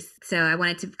own pace. So I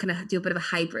wanted to kind of do a bit of a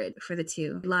hybrid for the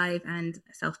two, live and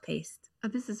self-paced. Oh,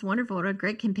 this is wonderful. What a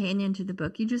great companion to the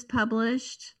book you just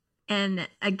published. And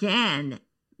again,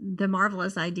 the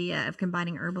marvelous idea of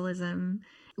combining herbalism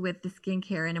with the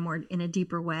skincare in a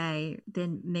deeper way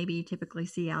than maybe you typically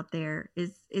see out there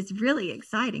is really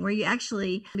exciting, where you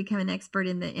actually become an expert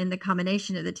in the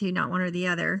combination of the two, not one or the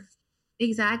other.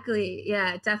 Exactly.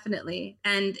 Yeah, definitely.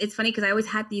 And it's funny because I always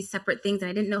had these separate things and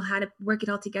I didn't know how to work it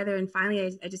all together. And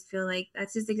finally, I just feel like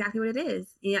that's just exactly what it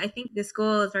is. I think the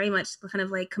school is very much kind of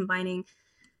like combining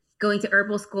going to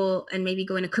herbal school and maybe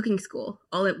going to cooking school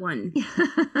all at one.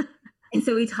 And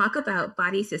so we talk about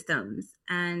body systems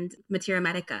and materia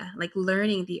medica, like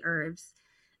learning the herbs.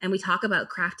 And we talk about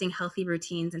crafting healthy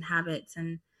routines and habits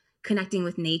and connecting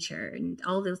with nature and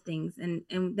all those things. And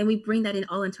then we bring that in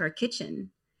all into our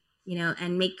kitchen,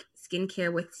 and make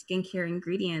skincare with skincare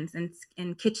ingredients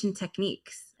and kitchen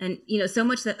techniques. And, so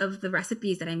much of the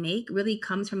recipes that I make really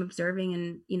comes from observing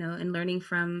and learning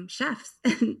from chefs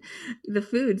and the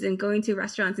foods, and going to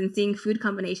restaurants and seeing food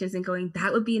combinations and going,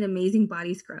 that would be an amazing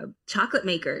body scrub. Chocolate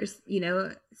makers,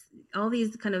 all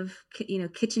these kind of,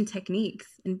 kitchen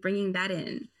techniques, and bringing that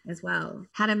in as well.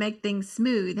 How to make things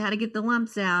smooth, how to get the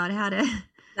lumps out, how to...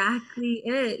 Exactly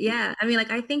it. Yeah. I mean,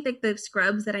 I think that the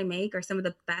scrubs that I make are some of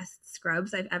the best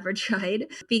scrubs I've ever tried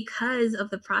because of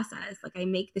the process. I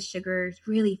make the sugars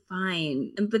really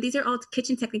fine. But these are all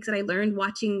kitchen techniques that I learned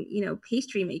watching,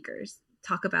 pastry makers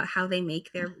talk about how they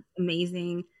make their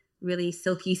amazing, really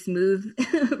silky smooth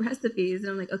recipes.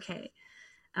 And I'm like, okay.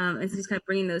 And so just kind of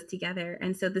bringing those together.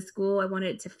 And so the school, I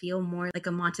wanted it to feel more like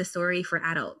a Montessori for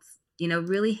adults,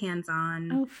 really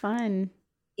hands-on. Oh, fun.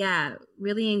 Yeah,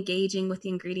 really engaging with the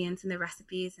ingredients and the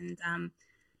recipes, and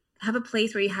have a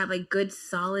place where you have good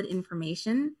solid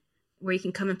information where you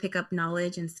can come and pick up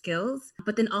knowledge and skills,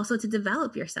 but then also to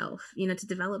develop yourself, to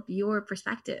develop your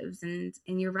perspectives and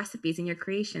your recipes and your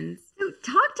creations. So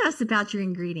talk to us about your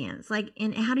ingredients,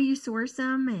 and how do you source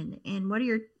them, and what are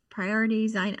your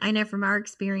priorities? I know from our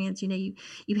experience, you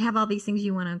have all these things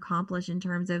you want to accomplish in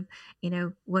terms of,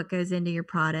 what goes into your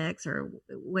products or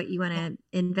what you want to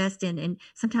invest in. And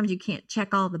sometimes you can't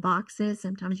check all the boxes.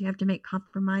 Sometimes you have to make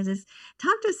compromises.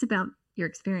 Talk to us about your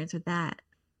experience with that.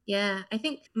 Yeah, I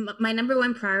think my number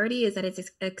one priority is that it's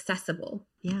accessible.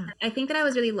 Yeah. I think that I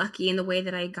was really lucky in the way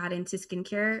that I got into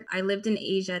skincare. I lived in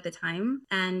Asia at the time,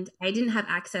 and I didn't have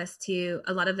access to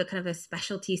a lot of the kind of the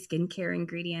specialty skincare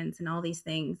ingredients and all these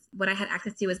things. What I had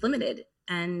access to was limited,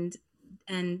 and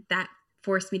that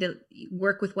forced me to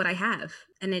work with what I have.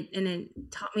 And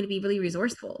it taught me to be really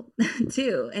resourceful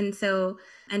too. And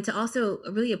to also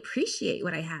really appreciate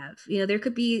what I have. There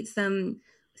could be some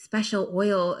special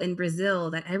oil in Brazil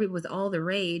that was all the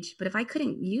rage, but if I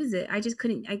couldn't use it, I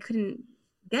couldn't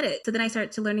get it. So then I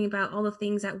started to learning about all the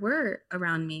things that were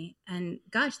around me, and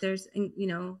gosh, there's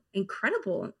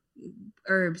incredible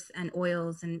herbs and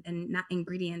oils and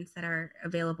ingredients that are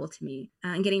available to me,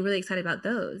 and getting really excited about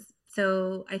those.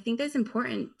 So I think that's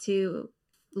important to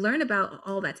learn about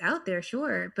all that's out there,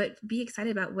 sure, but be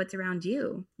excited about what's around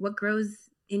you, what grows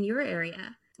in your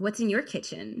area, what's in your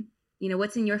kitchen,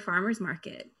 what's in your farmer's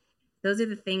market. Those are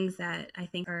the things that I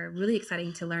think are really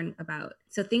exciting to learn about.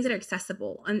 So things that are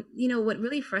accessible. And, what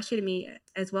really frustrated me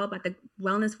as well about the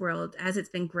wellness world as it's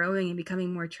been growing and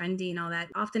becoming more trendy and all that,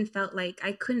 often felt like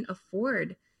I couldn't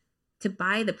afford to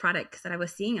buy the products that I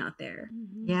was seeing out there.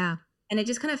 Mm-hmm. Yeah. And it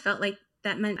just kind of felt like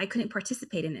that meant I couldn't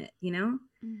participate in it,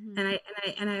 Mm-hmm.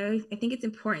 And I think it's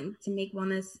important to make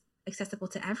wellness accessible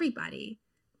to everybody.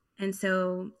 And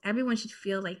so everyone should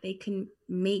feel like they can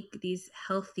make these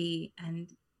healthy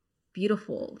and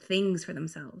beautiful things for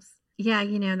themselves. Yeah,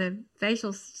 the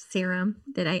facial serum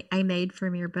that I made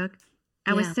from your book.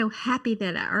 I was so happy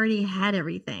that I already had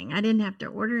everything. I didn't have to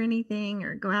order anything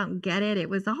or go out and get it. It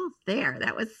was all there.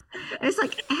 It's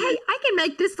like, hey, I can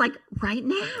make this like right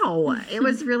now. It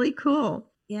was really cool.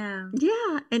 Yeah.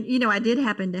 Yeah. And I did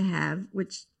happen to have,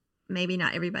 which maybe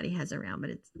not everybody has around,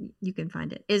 but you can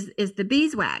find it, is the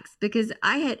beeswax, because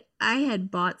I had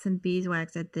bought some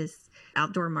beeswax at this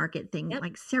outdoor market thing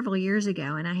like several years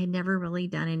ago, and I had never really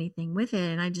done anything with it.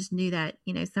 And I just knew that,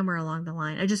 somewhere along the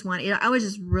line, I was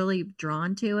just really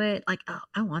drawn to it. Like, oh,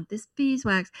 I want this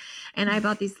beeswax. And I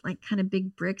bought these like kind of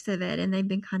big bricks of it, and they've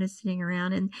been kind of sitting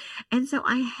around. And so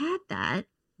I had that.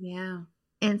 Yeah.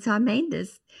 And so I made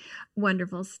this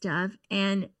wonderful stuff.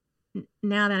 And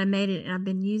now that I made it and I've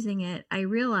been using it, I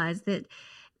realized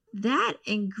that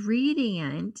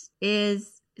ingredient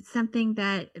is something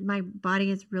that my body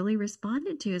has really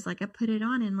responded to. Is like I put it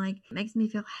on and like it makes me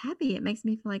feel happy. It makes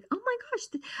me feel like, oh my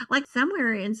gosh, like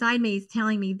somewhere inside me is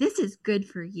telling me this is good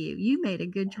for you. You made a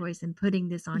good choice in putting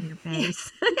this on your face.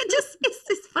 It's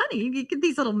just funny. You get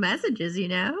these little messages,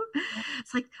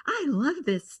 It's like, I love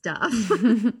this stuff.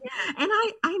 And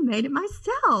I made it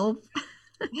myself.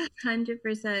 100%.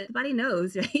 The body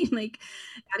knows, right? Like,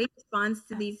 body responds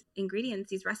to these ingredients,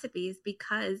 these recipes,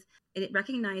 because it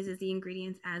recognizes the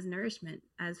ingredients as nourishment,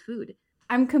 as food.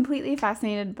 I'm completely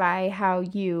fascinated by how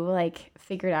you like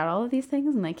figured out all of these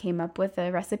things and like came up with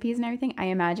the recipes and everything. I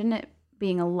imagine it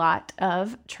being a lot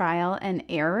of trial and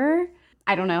error.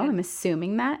 I don't know. I'm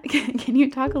assuming that. Can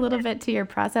you talk a little bit to your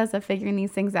process of figuring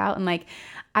these things out? And like,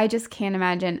 I just can't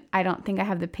imagine. I don't think I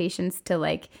have the patience to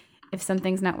like, if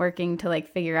something's not working, to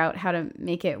like figure out how to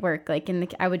make it work. Like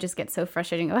I would just get so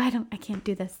frustrated and go, I can't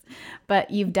do this.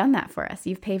 But you've done that for us.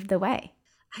 You've paved the way.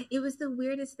 It was the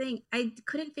weirdest thing. I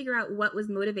couldn't figure out what was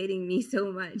motivating me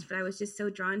so much, but I was just so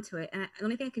drawn to it. And the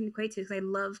only thing I can equate to is I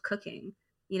love cooking,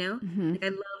 like I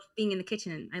love being in the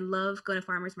kitchen. I love going to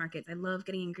farmers markets. I love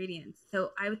getting ingredients.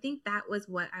 So I would think that was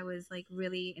what I was like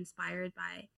really inspired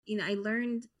by. I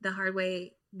learned the hard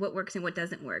way what works and what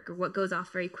doesn't work, or what goes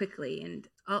off very quickly, and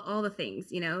all the things,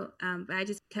 but I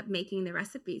just kept making the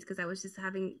recipes because I was just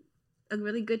having a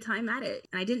really good time at it.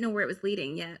 And I didn't know where it was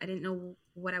leading yet. I didn't know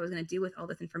what I was going to do with all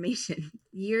this information.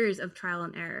 Years of trial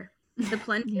and error. The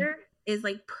plunger is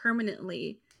like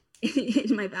permanently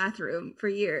in my bathroom for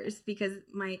years because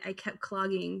I kept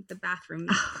clogging the bathroom.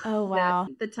 Oh, wow.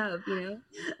 The tub,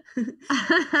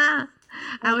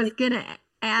 I was going to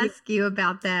ask you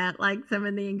about that. Like some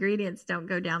of the ingredients don't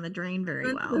go down the drain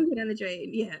very well. Don't go down the drain.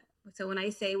 Yeah. So when I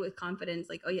say with confidence,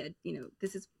 like, oh yeah,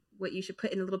 this is what you should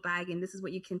put in a little bag, and this is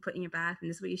what you can put in your bath, and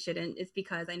this is what you shouldn't, it's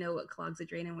because I know what clogs the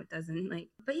drain and what doesn't. Like,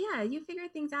 but yeah, you figure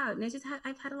things out, and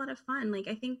I've had a lot of fun. Like,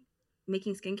 I think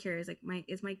making skincare is like my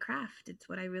craft. It's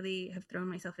what I really have thrown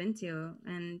myself into,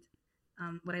 and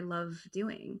what I love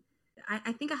doing.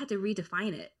 I think I had to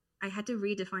redefine it. I had to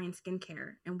redefine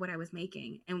skincare and what I was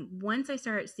making. And once I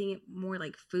started seeing it more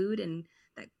like food and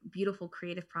that beautiful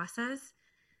creative process,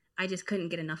 I just couldn't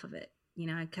get enough of it.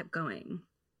 I kept going.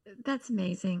 That's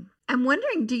amazing. I'm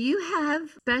wondering, do you have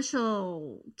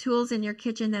special tools in your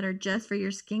kitchen that are just for your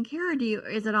skincare, or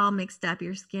is it all mixed up,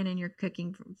 your skin and your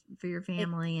cooking for your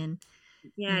family?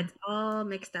 Yeah, it's all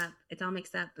mixed up. It's all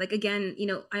mixed up. Like, again,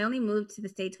 I only moved to the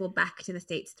States, back to the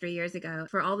States 3 years ago.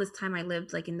 For all this time, I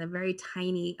lived like in the very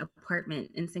tiny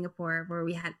apartment in Singapore where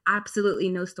we had absolutely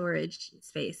no storage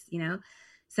space,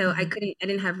 So I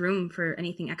didn't have room for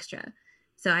anything extra.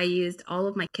 So I used all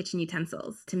of my kitchen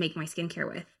utensils to make my skincare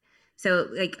with. So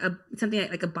like something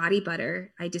like a body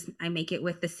butter, I make it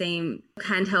with the same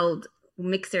handheld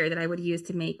mixer that I would use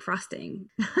to make frosting.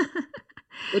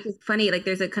 Which is funny. Like,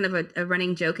 there's a kind of a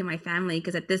running joke in my family,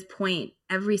 because at this point,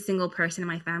 every single person in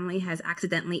my family has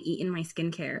accidentally eaten my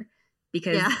skincare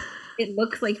because it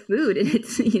looks like food, and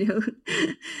it's,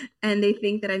 and they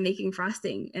think that I'm making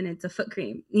frosting and it's a foot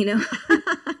cream,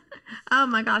 Oh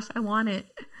my gosh, I want it.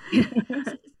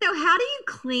 So how do you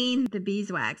clean the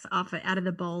beeswax out of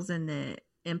the bowls and the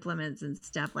implements and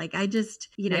stuff? Like, I just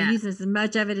use as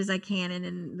much of it as I can, and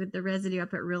then with the residue I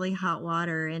put really hot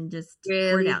water and just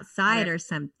pour it outside or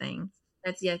something.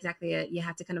 That's exactly it. You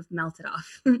have to kind of melt it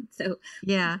off. So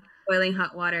yeah, boiling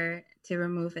hot water to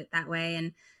remove it that way,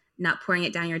 and not pouring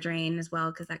it down your drain as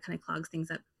well, because that kind of clogs things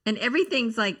up. And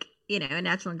everything's like a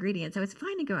natural ingredient, so it's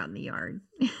fine to go out in the yard.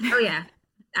 Oh yeah,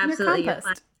 absolutely.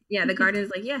 Yeah, the garden is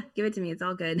like, yeah, give it to me, it's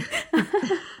all good.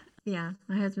 Yeah,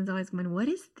 my husband's always going, what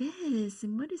is this?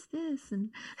 And what is this?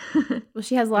 And well,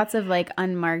 she has lots of like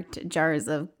unmarked jars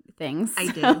of things.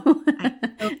 I do.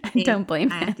 I don't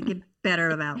blame I him. have to better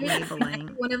about In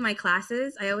labeling. one of my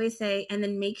classes, I always say, and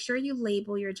then make sure you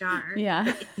label your jar. Yeah.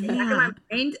 But in the back of my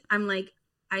mind, I'm like,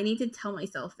 I need to tell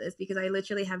myself this because I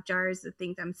literally have jars of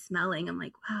things I'm smelling. I'm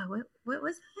like, wow, what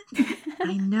was that?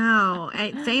 I know.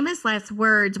 Famous last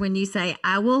words when you say,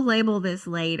 I will label this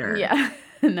later. Yeah.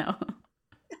 No.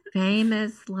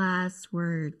 Famous last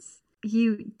words.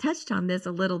 You touched on this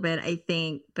a little bit, I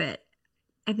think, but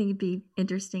I think it'd be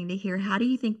interesting to hear, how do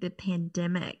you think the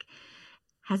pandemic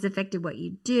has affected what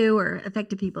you do or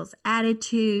affected people's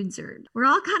attitudes? Or we're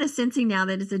all kind of sensing now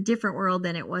that it's a different world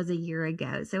than it was a year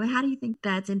ago. So how do you think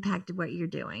that's impacted what you're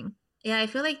doing? Yeah, I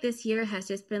feel like this year has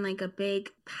just been like a big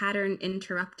pattern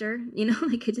interrupter, you know,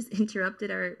 like it just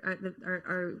interrupted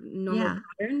our normal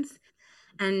patterns.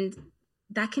 And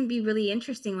that can be really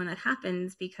interesting when that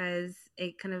happens because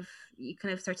you kind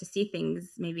of start to see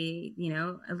things maybe, you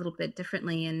know, a little bit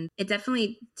differently. And it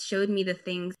definitely showed me the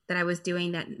things that I was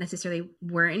doing that necessarily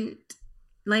weren't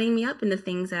lighting me up and the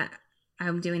things that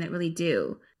I'm doing that really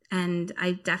do. And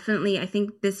I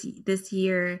think this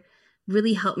year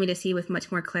really helped me to see with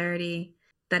much more clarity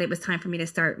that it was time for me to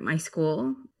start my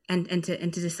school and to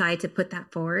decide to put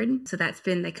that forward. So that's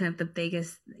been like kind of the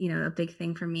biggest, you know, a big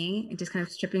thing for me, and just kind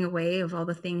of stripping away of all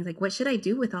the things like, what should I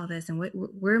do with all this, and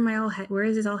where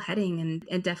is this all heading? And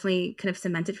it definitely kind of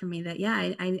cemented for me that,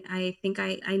 yeah, I think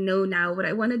I know now what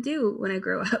I want to do when I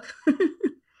grow up.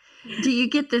 Do you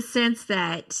get the sense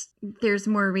that there's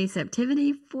more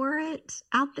receptivity for it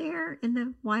out there in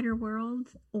the wider world,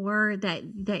 or that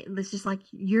it's just like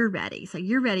you're ready? So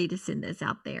you're ready to send this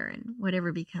out there and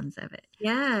whatever becomes of it.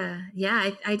 Yeah.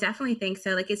 I definitely think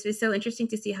so. Like, it's so interesting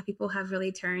to see how people have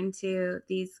really turned to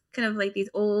these kind of like these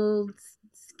old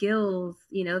skills,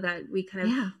 you know, that we kind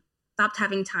of stopped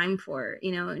having time for,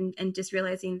 you know, and just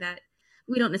realizing that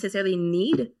we don't necessarily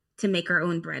need to make our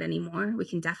own bread anymore. We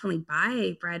can definitely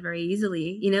buy bread very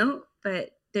easily, you know, but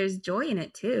there's joy in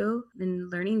it too, in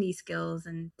learning these skills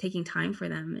and taking time for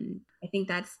them. And I think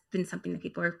that's been something that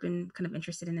people have been kind of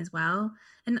interested in as well.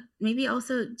 And maybe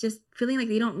also just feeling like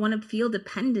they don't want to feel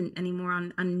dependent anymore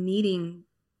on needing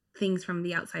things from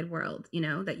the outside world, you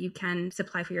know, that you can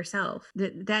supply for yourself.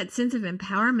 That sense of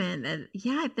empowerment that,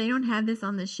 yeah, if they don't have this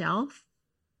on the shelf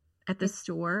at the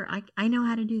store, I know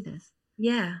how to do this.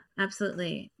 Yeah,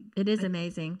 absolutely. It is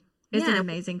amazing. It's an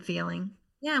amazing feeling.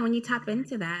 Yeah, when you tap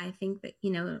into that, I think that, you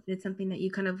know, it's something that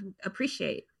you kind of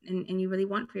appreciate and you really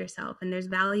want for yourself. And there's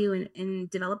value in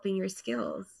developing your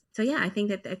skills. So yeah, I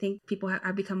think people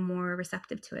have become more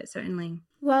receptive to it, certainly.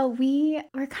 Well, we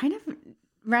are kind of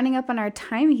running up on our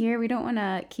time here. We don't want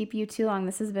to keep you too long.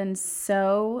 This has been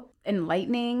so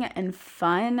enlightening and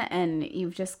fun, and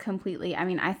you've just completely, I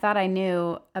mean, I thought I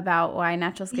knew about why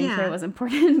natural skincare was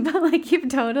important, but like you've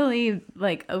totally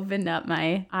like opened up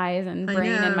my eyes and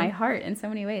brain and my heart in so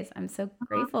many ways. I'm so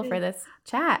grateful for this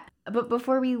chat. But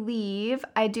before we leave,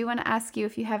 I do want to ask you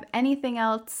if you have anything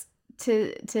else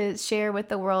to share with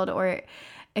the world, or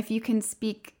if you can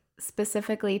speak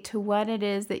specifically to what it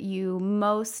is that you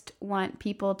most want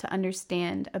people to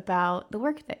understand about the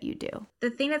work that you do. The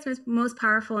thing that's most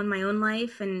powerful in my own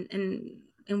life and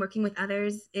working with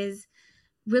others is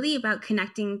really about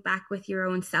connecting back with your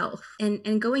own self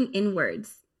and going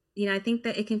inwards. You know, I think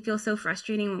that it can feel so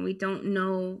frustrating when we don't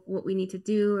know what we need to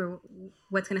do or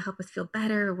what's going to help us feel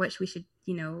better or what we should,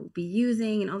 you know, be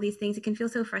using and all these things. It can feel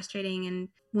so frustrating. And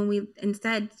when we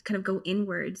instead kind of go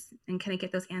inwards and kind of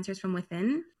get those answers from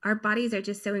within, our bodies are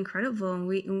just so incredible. And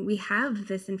we have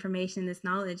this information, this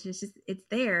knowledge. It's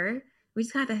there. We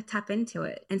just kind of have to tap into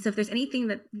it. And so if there's anything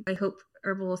that I hope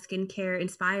herbal skincare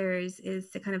inspires is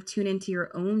to kind of tune into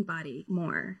your own body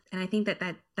more. And I think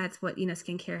that's what, you know,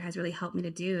 skincare has really helped me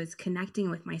to do, is connecting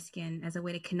with my skin as a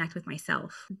way to connect with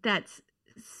myself. That's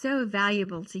so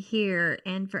valuable to hear,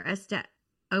 and for us to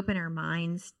open our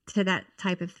minds to that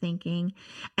type of thinking.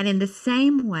 And in the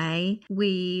same way,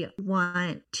 we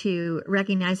want to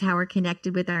recognize how we're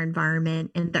connected with our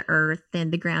environment and the earth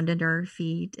and the ground under our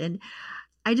feet. And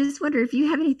I just wonder if you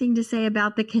have anything to say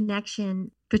about the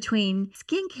connection between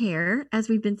skincare, as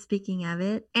we've been speaking of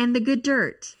it, and the good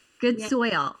dirt, good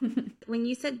soil. When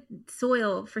you said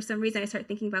soil, for some reason, I started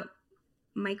thinking about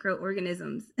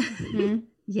microorganisms. Mm-hmm.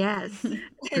 Yes,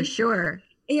 for sure.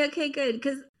 Yeah, okay, good.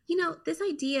 Because, you know, this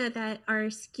idea that our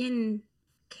skin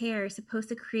care is supposed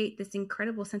to create this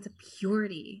incredible sense of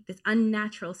purity, this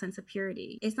unnatural sense of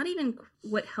purity, it's not even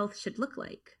what health should look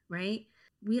like, right?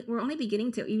 We're only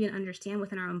beginning to even understand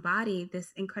within our own body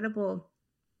this incredible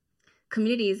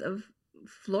communities of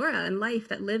flora and life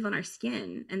that live on our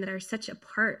skin and that are such a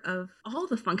part of all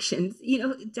the functions, you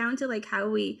know, down to like how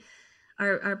we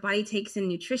our body takes in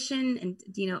nutrition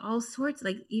and, all sorts,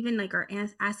 like even like our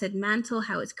acid mantle,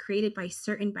 how it's created by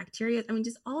certain bacteria. I mean,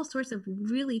 just all sorts of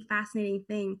really fascinating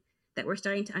things that we're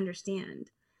starting to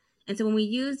understand. And so when we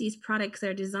use these products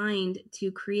that are designed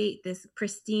to create this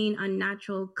pristine,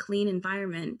 unnatural, clean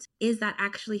environment, is that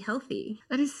actually healthy?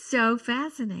 That is so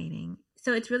fascinating.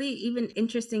 So it's really even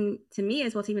interesting to me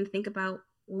as well to even think about,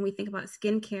 when we think about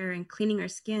skincare and cleaning our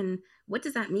skin, what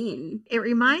does that mean? It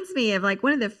reminds me of like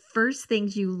one of the first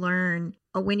things you learn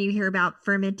when you hear about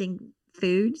fermenting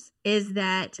foods is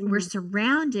that we're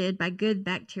surrounded by good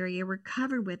bacteria. We're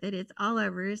covered with it. It's all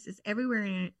over us. It's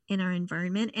everywhere in our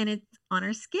environment, and it's on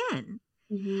our skin.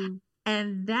 Mm-hmm.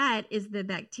 And that is the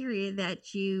bacteria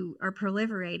that you are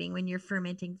proliferating when you're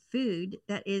fermenting food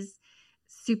that is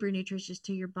super nutritious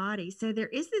to your body. So there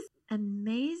is this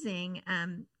amazing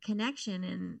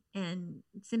connection and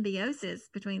symbiosis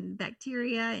between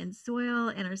bacteria and soil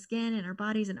and our skin and our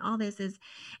bodies, and all this is,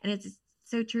 and it's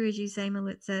so true, as you say,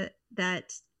 Militza,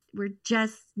 that we're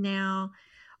just now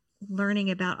learning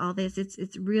about all this.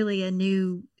 It's really it's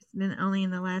been only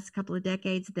in the last couple of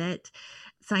decades that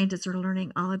scientists are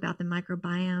learning all about the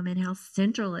microbiome and how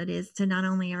central it is to not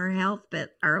only our health,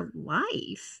 but our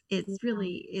life. It's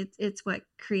really, it's what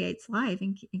creates life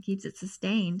and keeps it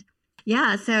sustained.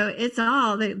 Yeah. So it's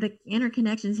all, the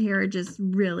interconnections here are just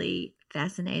really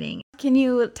fascinating. Can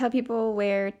you tell people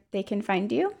where they can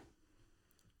find you?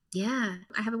 Yeah,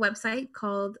 I have a website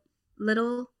called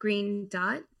Little Green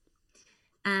Dot,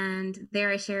 and there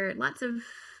I share lots of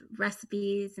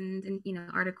recipes and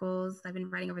articles I've been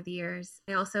writing over the years.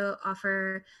 I also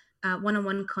offer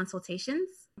one-on-one consultations,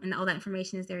 and all that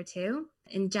information is there too.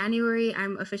 In January,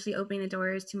 I'm officially opening the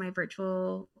doors to my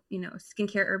virtual,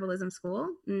 skincare herbalism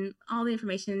school, and all the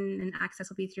information and access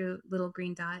will be through Little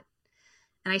Green Dot.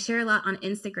 And I share a lot on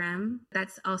Instagram.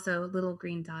 That's also Little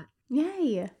Green Dot.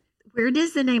 Yay. Where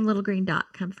does the name Little Green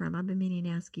Dot come from? I've been meaning to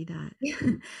ask you that.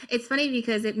 It's funny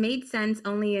because it made sense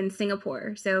only in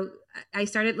Singapore. So I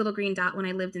started Little Green Dot when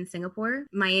I lived in Singapore.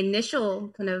 My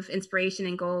initial kind of inspiration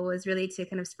and goal was really to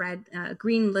kind of spread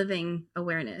green living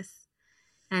awareness.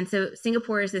 And so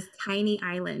Singapore is this tiny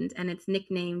island, and it's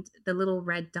nicknamed the Little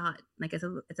Red Dot. Like it's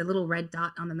a little red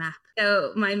dot on the map.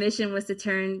 So my mission was to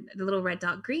turn the little red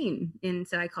dot green. And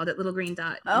so I called it Little Green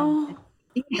Dot. Oh,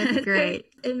 that's great.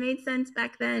 It made sense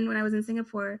back then when I was in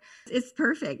Singapore. It's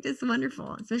perfect. It's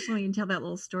wonderful, especially when you tell that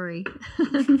little story.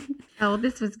 Oh,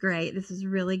 this was great. This was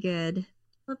really good.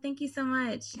 Well, thank you so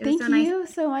much. Thank you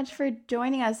so much for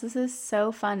joining us. This is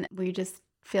so fun. We just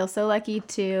feel so lucky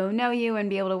to know you and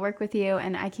be able to work with you.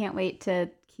 And I can't wait to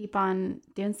keep on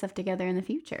doing stuff together in the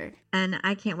future. And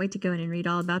I can't wait to go in and read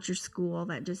all about your school.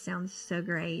 That just sounds so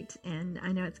great. And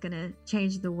I know it's going to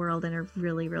change the world in a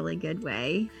really, really good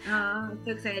way. Oh, I'm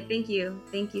so excited. Thank you.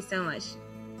 Thank you so much.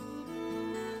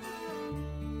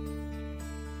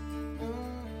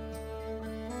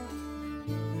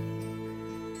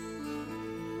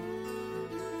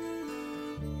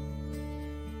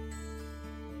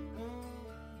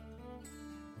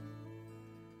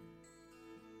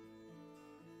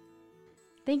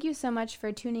 Thank you so much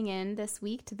for tuning in this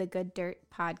week to the Good Dirt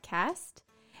podcast.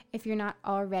 If you're not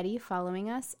already following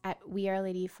us at We Are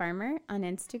Lady Farmer on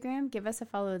Instagram, give us a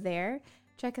follow there.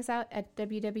 Check us out at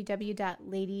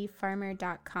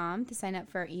www.ladyfarmer.com to sign up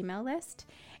for our email list.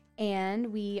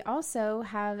 And we also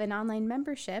have an online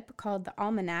membership called the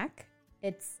Almanac.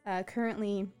 It's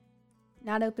currently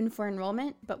not open for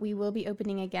enrollment, but we will be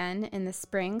opening again in the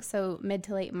spring, so mid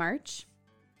to late March.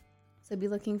 So be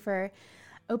looking for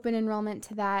open enrollment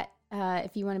to that.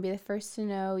 If you want to be the first to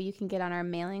know, you can get on our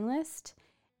mailing list.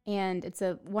 And it's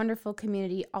a wonderful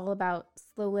community all about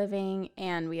slow living.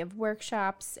 And we have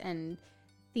workshops and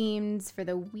themes for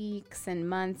the weeks and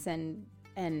months and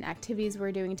activities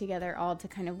we're doing together, all to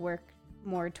kind of work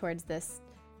more towards this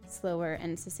slower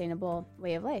and sustainable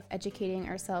way of life, educating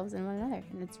ourselves and one another.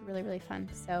 And it's really, really fun.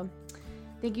 So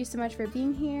thank you so much for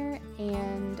being here,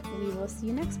 and we will see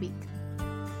you next week.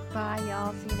 Bye,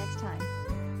 y'all. See you next time.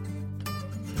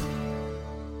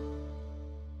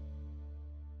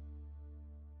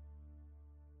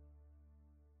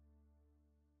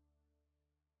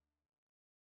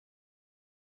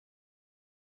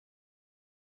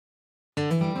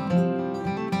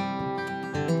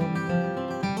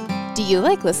 Do you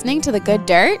like listening to The Good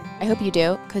Dirt? I hope you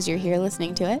do, because you're here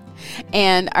listening to it.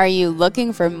 And are you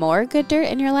looking for more good dirt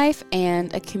in your life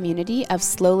and a community of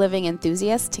slow living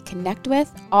enthusiasts to connect with,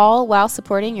 all while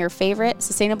supporting your favorite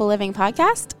sustainable living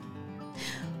podcast?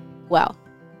 Well,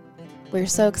 we're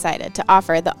so excited to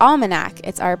offer the Almanac.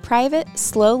 It's our private,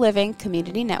 slow living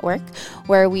community network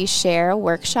where we share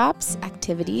workshops,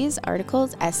 activities,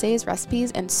 articles, essays,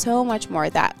 recipes, and so much more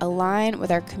that align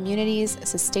with our community's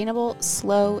sustainable,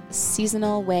 slow,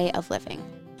 seasonal way of living.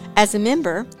 As a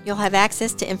member, you'll have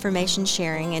access to information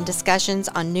sharing and discussions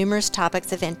on numerous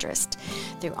topics of interest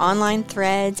through online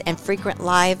threads and frequent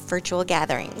live virtual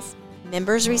gatherings.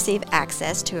 Members receive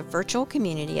access to a virtual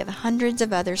community of hundreds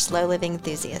of other slow living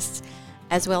enthusiasts,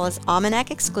 as well as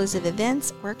Almanac exclusive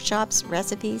events, workshops,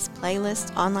 recipes,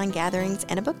 playlists, online gatherings,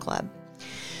 and a book club.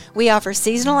 We offer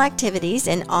seasonal activities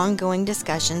and ongoing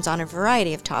discussions on a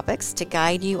variety of topics to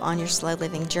guide you on your slow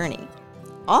living journey.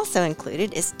 Also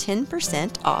included is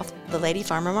 10% off the Lady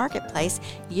Farmer Marketplace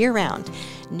year-round,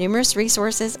 numerous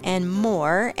resources and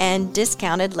more, and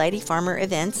discounted Lady Farmer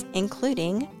events,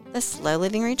 including the Slow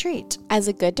Living Retreat. As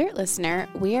a Good Dirt listener,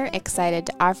 we are excited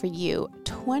to offer you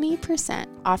 20%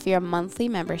 off your monthly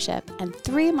membership and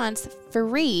 3 months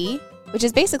free, which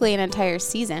is basically an entire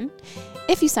season,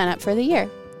 if you sign up for the year.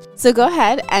 So go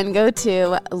ahead and go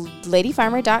to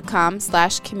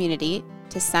ladyfarmer.com/community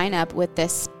to sign up with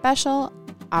this special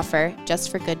offer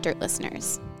just for Good Dirt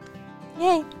listeners.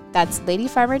 Yay! That's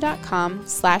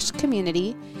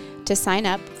ladyfarmer.com/community to sign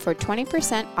up for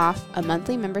 20% off a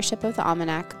monthly membership of the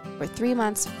Almanac or 3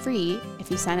 months free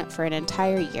if you sign up for an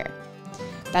entire year.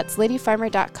 That's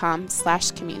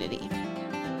ladyfarmer.com/community.